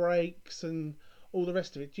long breaks and all the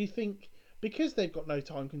rest of it. Do you think because they've got no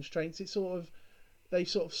time constraints, they sort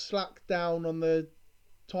of slack down on the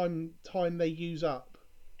time they use up?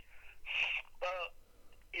 Well,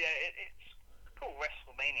 you know, it's called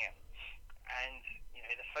WrestleMania, and you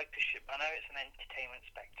know the focus should. I know it's an entertainment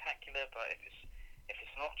spectacular, but if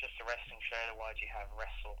it's not just a wrestling show, then why do you have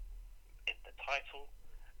wrestle in the title?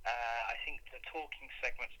 I think the talking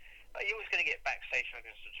segments, you're always going to get backstage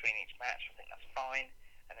segments between each match. I think that's fine,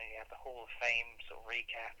 and then you have the Hall of Fame sort of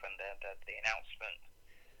recap and the announcement.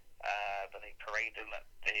 But they parade them at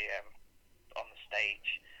on the stage.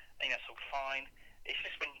 I think that's all fine. It's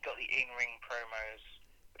just when you've got the in-ring promos,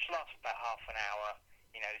 which last about half an hour.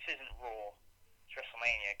 You know, this isn't Raw. It's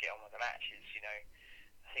WrestleMania. Get on with the matches. You know,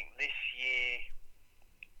 I think this year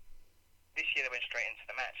this year they went straight into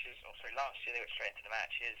the matches. Also, last year they went straight into the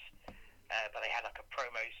matches, but they had like a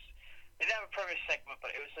promos. They didn't have a promo segment,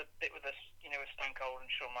 but it was a bit with with Stone Cold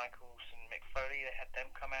and Shawn Michaels and Mick Foley. They had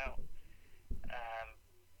them come out. Um,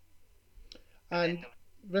 And then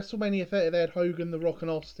WrestleMania 30, they had Hogan, The Rock,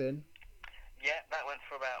 and Austin. yeah, that went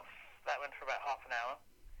for about half an hour.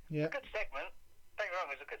 Yeah. A good segment. Don't get me wrong,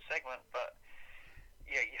 it was a good segment, but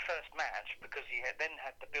yeah, your first match, because you then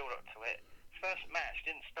had the build up to it. First match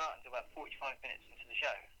didn't start until about 45 minutes into the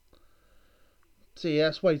show. See,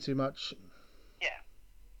 that's way too much. Yeah,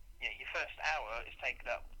 yeah, your first hour is taken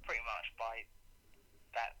up pretty much by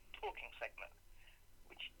that talking segment,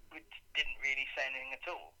 which didn't really say anything at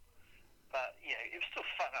all. But it was still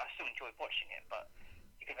fun. I still enjoyed watching it, but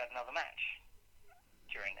you could have had another match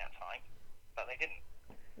during that time, but they didn't.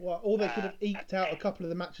 Well, or they could have eked out a couple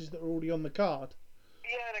of the matches that were already on the card.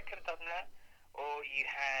 Yeah, they could have done that. Or you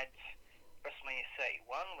had WrestleMania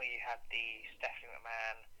 31, where you had the Stephanie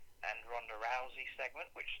McMahon and Ronda Rousey segment,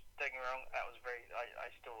 which, don't get me wrong, that was I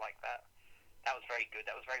still like that. That was very good.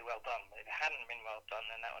 That was very well done. But if it hadn't been well done,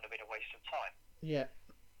 then that would have been a waste of time. Yeah.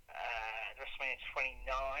 WrestleMania 29,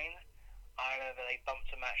 I remember they bumped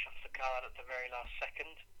a match off the card at the very last second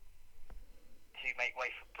to make way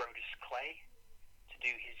for Brodus Clay to do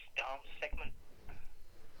his dance segment.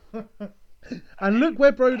 And look where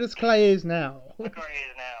Brodus Clay is now. Look where he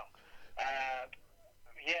is now.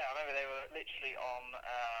 Yeah, I remember they were literally on.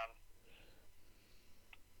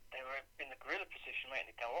 They were in the gorilla position waiting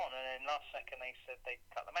to go on, and then last second they said they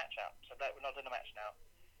cut the match out, so we're not doing the match now.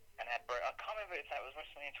 And I can't remember if that was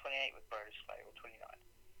WrestleMania 28 with Brodus Clay or 29.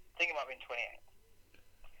 I think it might have been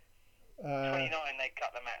 28. 29 they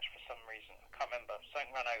cut the match for some reason. I can't remember.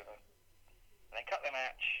 Something ran over. And they cut the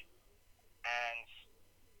match, and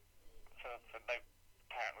for no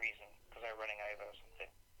apparent reason, because they were running over or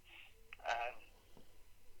something.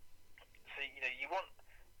 So you want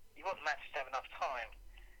the matches to have enough time.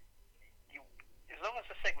 As long as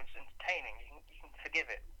the segment's entertaining, you can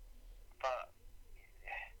forgive it. But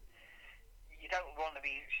you don't want to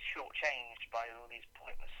be shortchanged by all these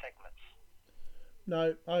pointless segments.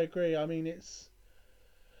 No, I agree. I mean,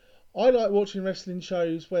 I like watching wrestling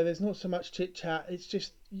shows where there's not so much chit chat. It's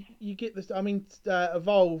just you get this. I mean,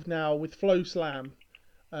 Evolve now with Flow Slam,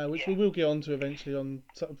 which we will get onto eventually on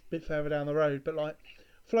sort of a bit further down the road. But like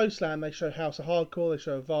Flow Slam, they show House of Hardcore, they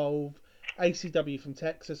show Evolve, ACW from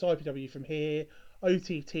Texas, IPW from here,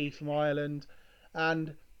 OTT from Ireland,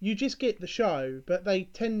 and you just get the show. But they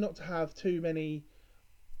tend not to have too many,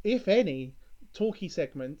 if any, talky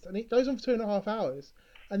segments, and it goes on for 2.5 hours,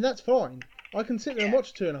 and that's fine. I can sit there and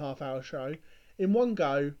watch a 2.5 hour show in one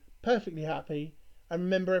go, perfectly happy, and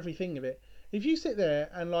remember everything of it. If you sit there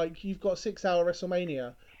and like you've got a 6 hour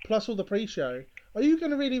WrestleMania plus all the pre-show, are you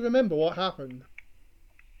going to really remember what happened?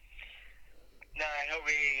 No, not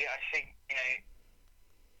really. I think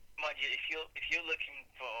mind you, if you're looking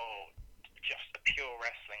for just a pure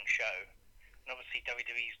wrestling show, and obviously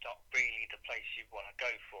WWE's not really the place you want to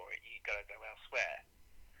go for it, you got to go elsewhere.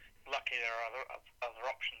 Luckily, there are other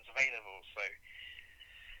options available. So,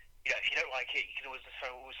 if you don't like it, you can always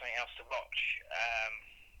throw something else to watch.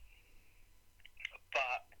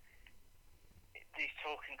 But these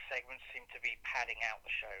talking segments seem to be padding out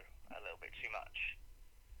the show a little bit too much,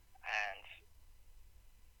 and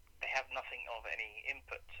they have nothing of any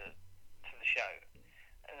input to the show.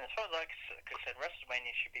 And as far as I said,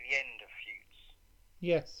 WrestleMania should be the end of feuds.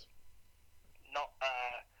 Yes. Not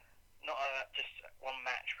just one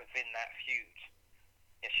match within that feud.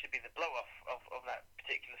 It should be the blow-off of that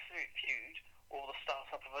particular feud, or the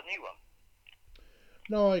start-up of a new one.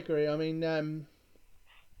 No, I agree. I mean,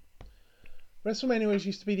 WrestleMania always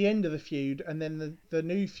used to be the end of the feud, and then the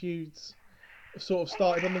new feuds sort of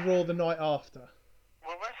started on the Raw the night after.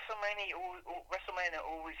 Well, WrestleMania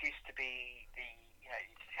always used to be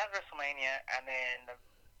you had WrestleMania, and then the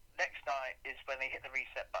next night is when they hit the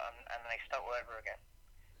reset button and they start all over again.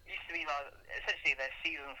 It used to be like essentially their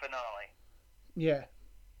season finale. Yeah.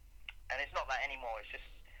 And it's not that anymore. It's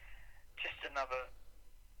just another,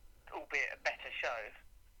 albeit a better show,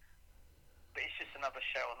 but it's just another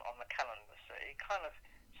show on the calendar. So it kind of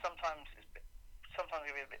sometimes it can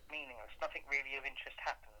be a bit meaningless. Nothing really of interest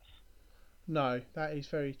happens. No, that is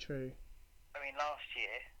very true. I mean, last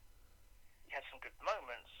year you had some good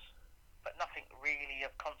moments, but nothing really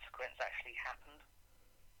of consequence actually happened.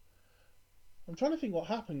 I'm trying to think what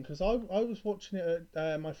happened, because I was watching it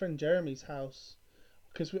at my friend Jeremy's house,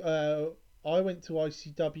 because I went to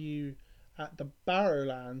ICW at the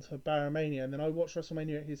Barrowlands for Barrowmania, and then I watched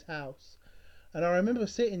WrestleMania at his house, and I remember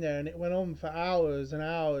sitting there and it went on for hours and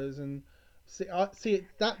hours, and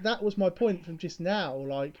that was my point from just now.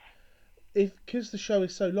 Like, because the show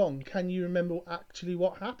is so long, can you remember actually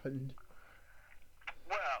what happened?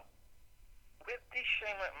 Well, with the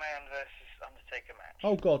Shane McMahon versus Undertaker match,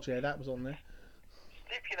 Oh God, yeah, that was on there.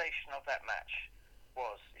 stipulation of that match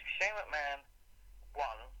was if Shane McMahon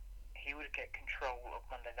won, he would get control of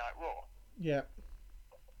Monday Night Raw. Yeah.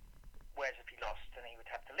 Whereas if he lost, then he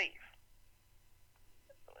would have to leave.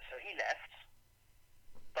 So he left,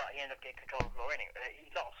 but he ended up getting control of Raw anyway.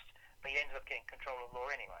 He lost, but he ended up getting control of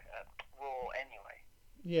Raw anyway.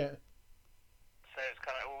 Yeah. So it's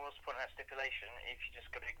kind of, well, what's the point of that stipulation if you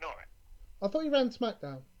just got to ignore it? I thought he ran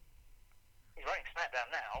Smackdown. He's running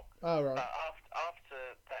Smackdown now, Oh right. but after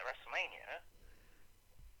that WrestleMania,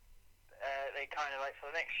 they kind of like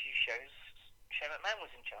for the next few shows, Shane McMahon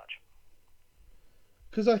was in charge.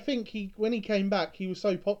 Because I think when he came back, he was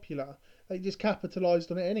so popular, they just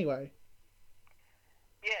capitalised on it anyway.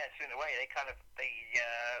 Yeah, so in a way, they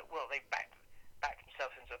backed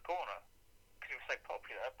themselves into a corner because he was so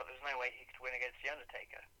popular, but there's no way he could win against The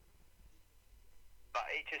Undertaker. But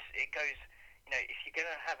it goes, if you're going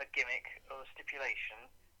to have a gimmick or a stipulation,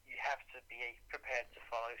 you have to be prepared to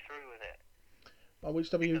follow through with it. By which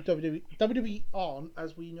WWE aren't,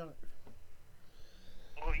 as we know.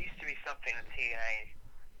 Well, it used to be something that TNA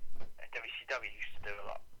and WCW used to do a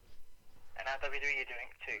lot, and now WWE are doing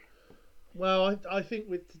it too. Well, I think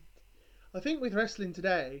with wrestling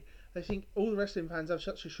today, I think all the wrestling fans have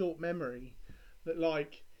such a short memory that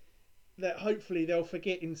hopefully they'll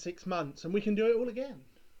forget in 6 months and we can do it all again.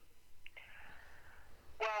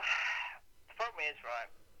 Well, the problem is, right,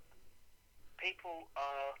 people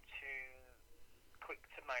are too quick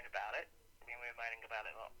to moan about it. I mean, we're moaning about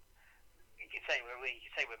it a lot. You could say we're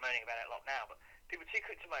moaning about it a lot now, but people are too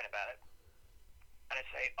quick to moan about it. And they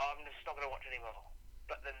say, I'm just not going to watch anymore.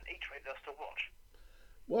 But then each week they'll still watch.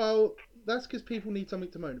 Well, that's because people need something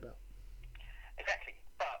to moan about. Exactly.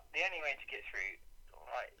 But the only way to get through,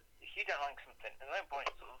 right, if you don't like something, there's no point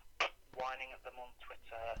sort of whining at them on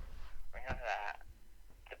Twitter or anything like that.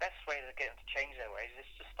 The best way to get them to change their ways is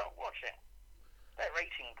to stop watching. Their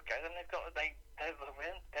rating will go, then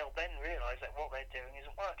they'll then realise that what they're doing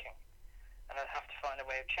isn't working. And they'll have to find a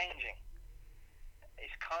way of changing.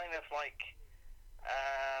 It's kind of like,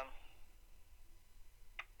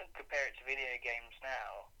 compare it to video games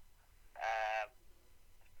now.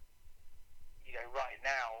 Right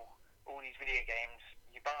now, all these video games,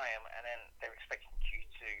 you buy them and then they're expecting you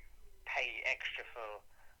to pay extra for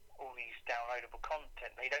all these downloadable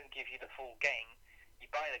content. They don't give you the full game.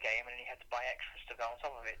 You buy the game and then you have to buy extras to go on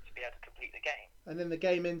top of it to be able to complete the game. And then the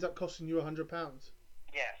game ends up costing you £100.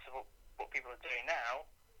 Yeah, so what people are doing now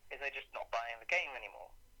is they're just not buying the game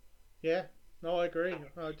anymore. Yeah, no, I agree.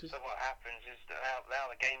 So what happens is that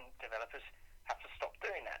now the game developers have to stop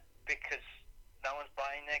doing that because no one's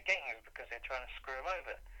buying their games because they're trying to screw them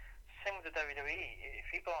over. Same with the WWE. If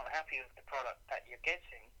people aren't happy with the product that you're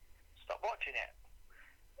getting, stop watching it.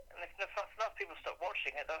 And if enough people stop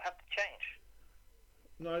watching it, they'll have to change.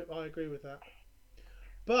 No, I agree with that.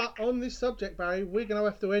 But on this subject, Barry, we're going to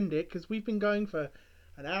have to end it because we've been going for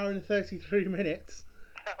an hour and 33 minutes.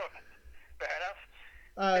 Fair enough.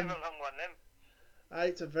 It's a long one then.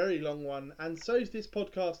 It's a very long one, and so is this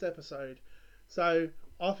podcast episode. So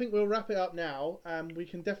I think we'll wrap it up now, and we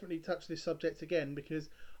can definitely touch this subject again because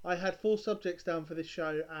I had 4 subjects down for this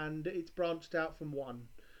show, and it's branched out from 1.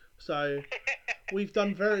 So we've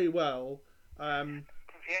done very well. We only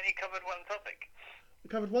covered one topic. We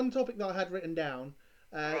covered one topic that I had written down.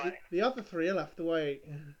 Right. The other 3 will have to wait.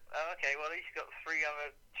 Oh, okay, well at least you've got 3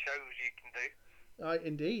 other shows you can do.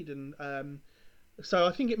 Indeed, and so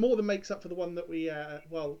I think it more than makes up for the one that we, it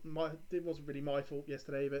wasn't really my fault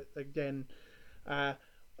yesterday, but again, the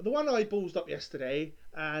one I ballsed up yesterday,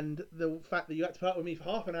 and the fact that you had to put up with me for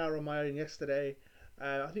half an hour on my own yesterday,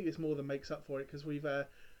 I think this more than makes up for it because we've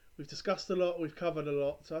discussed a lot, we've covered a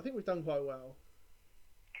lot, so I think we've done quite well.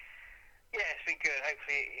 Yeah, it's been good.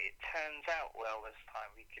 Hopefully it turns out well this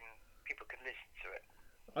time. People can listen to it.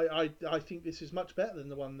 I think this is much better than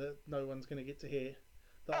the one that no one's going to get to hear.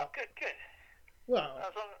 Good. Well,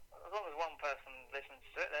 as long as one person listens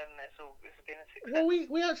to it, then it's been a success. Well,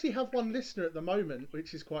 we actually have one listener at the moment,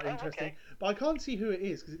 which is quite interesting. Okay. But I can't see who it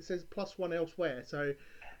is because it says +1 elsewhere. So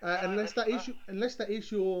unless that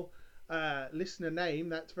is your listener name,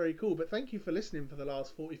 that's very cool. But thank you for listening for the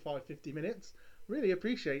last 45-50 minutes. Really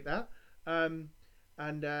appreciate that. And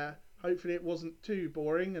hopefully it wasn't too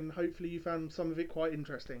boring, and hopefully you found some of it quite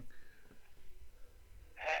interesting.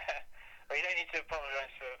 Well, you don't need to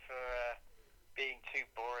apologise for being too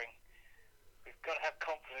boring. We've got to have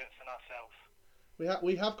confidence in ourselves.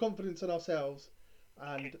 We have confidence in ourselves,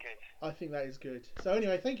 and good. I think that is good. So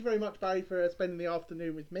anyway, thank you very much, Barry, for spending the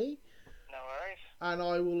afternoon with me. and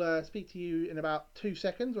I will speak to you in about 2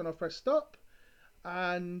 seconds when I press stop.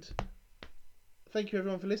 And thank you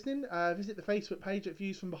everyone for listening. Visit the Facebook page at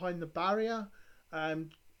Views from Behind the Barrier.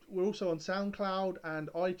 We're also on SoundCloud and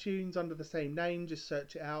iTunes under the same name. Just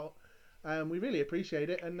search it out. We really appreciate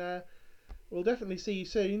it, and we'll definitely see you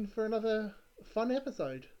soon for another fun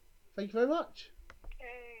episode. Thank you very much.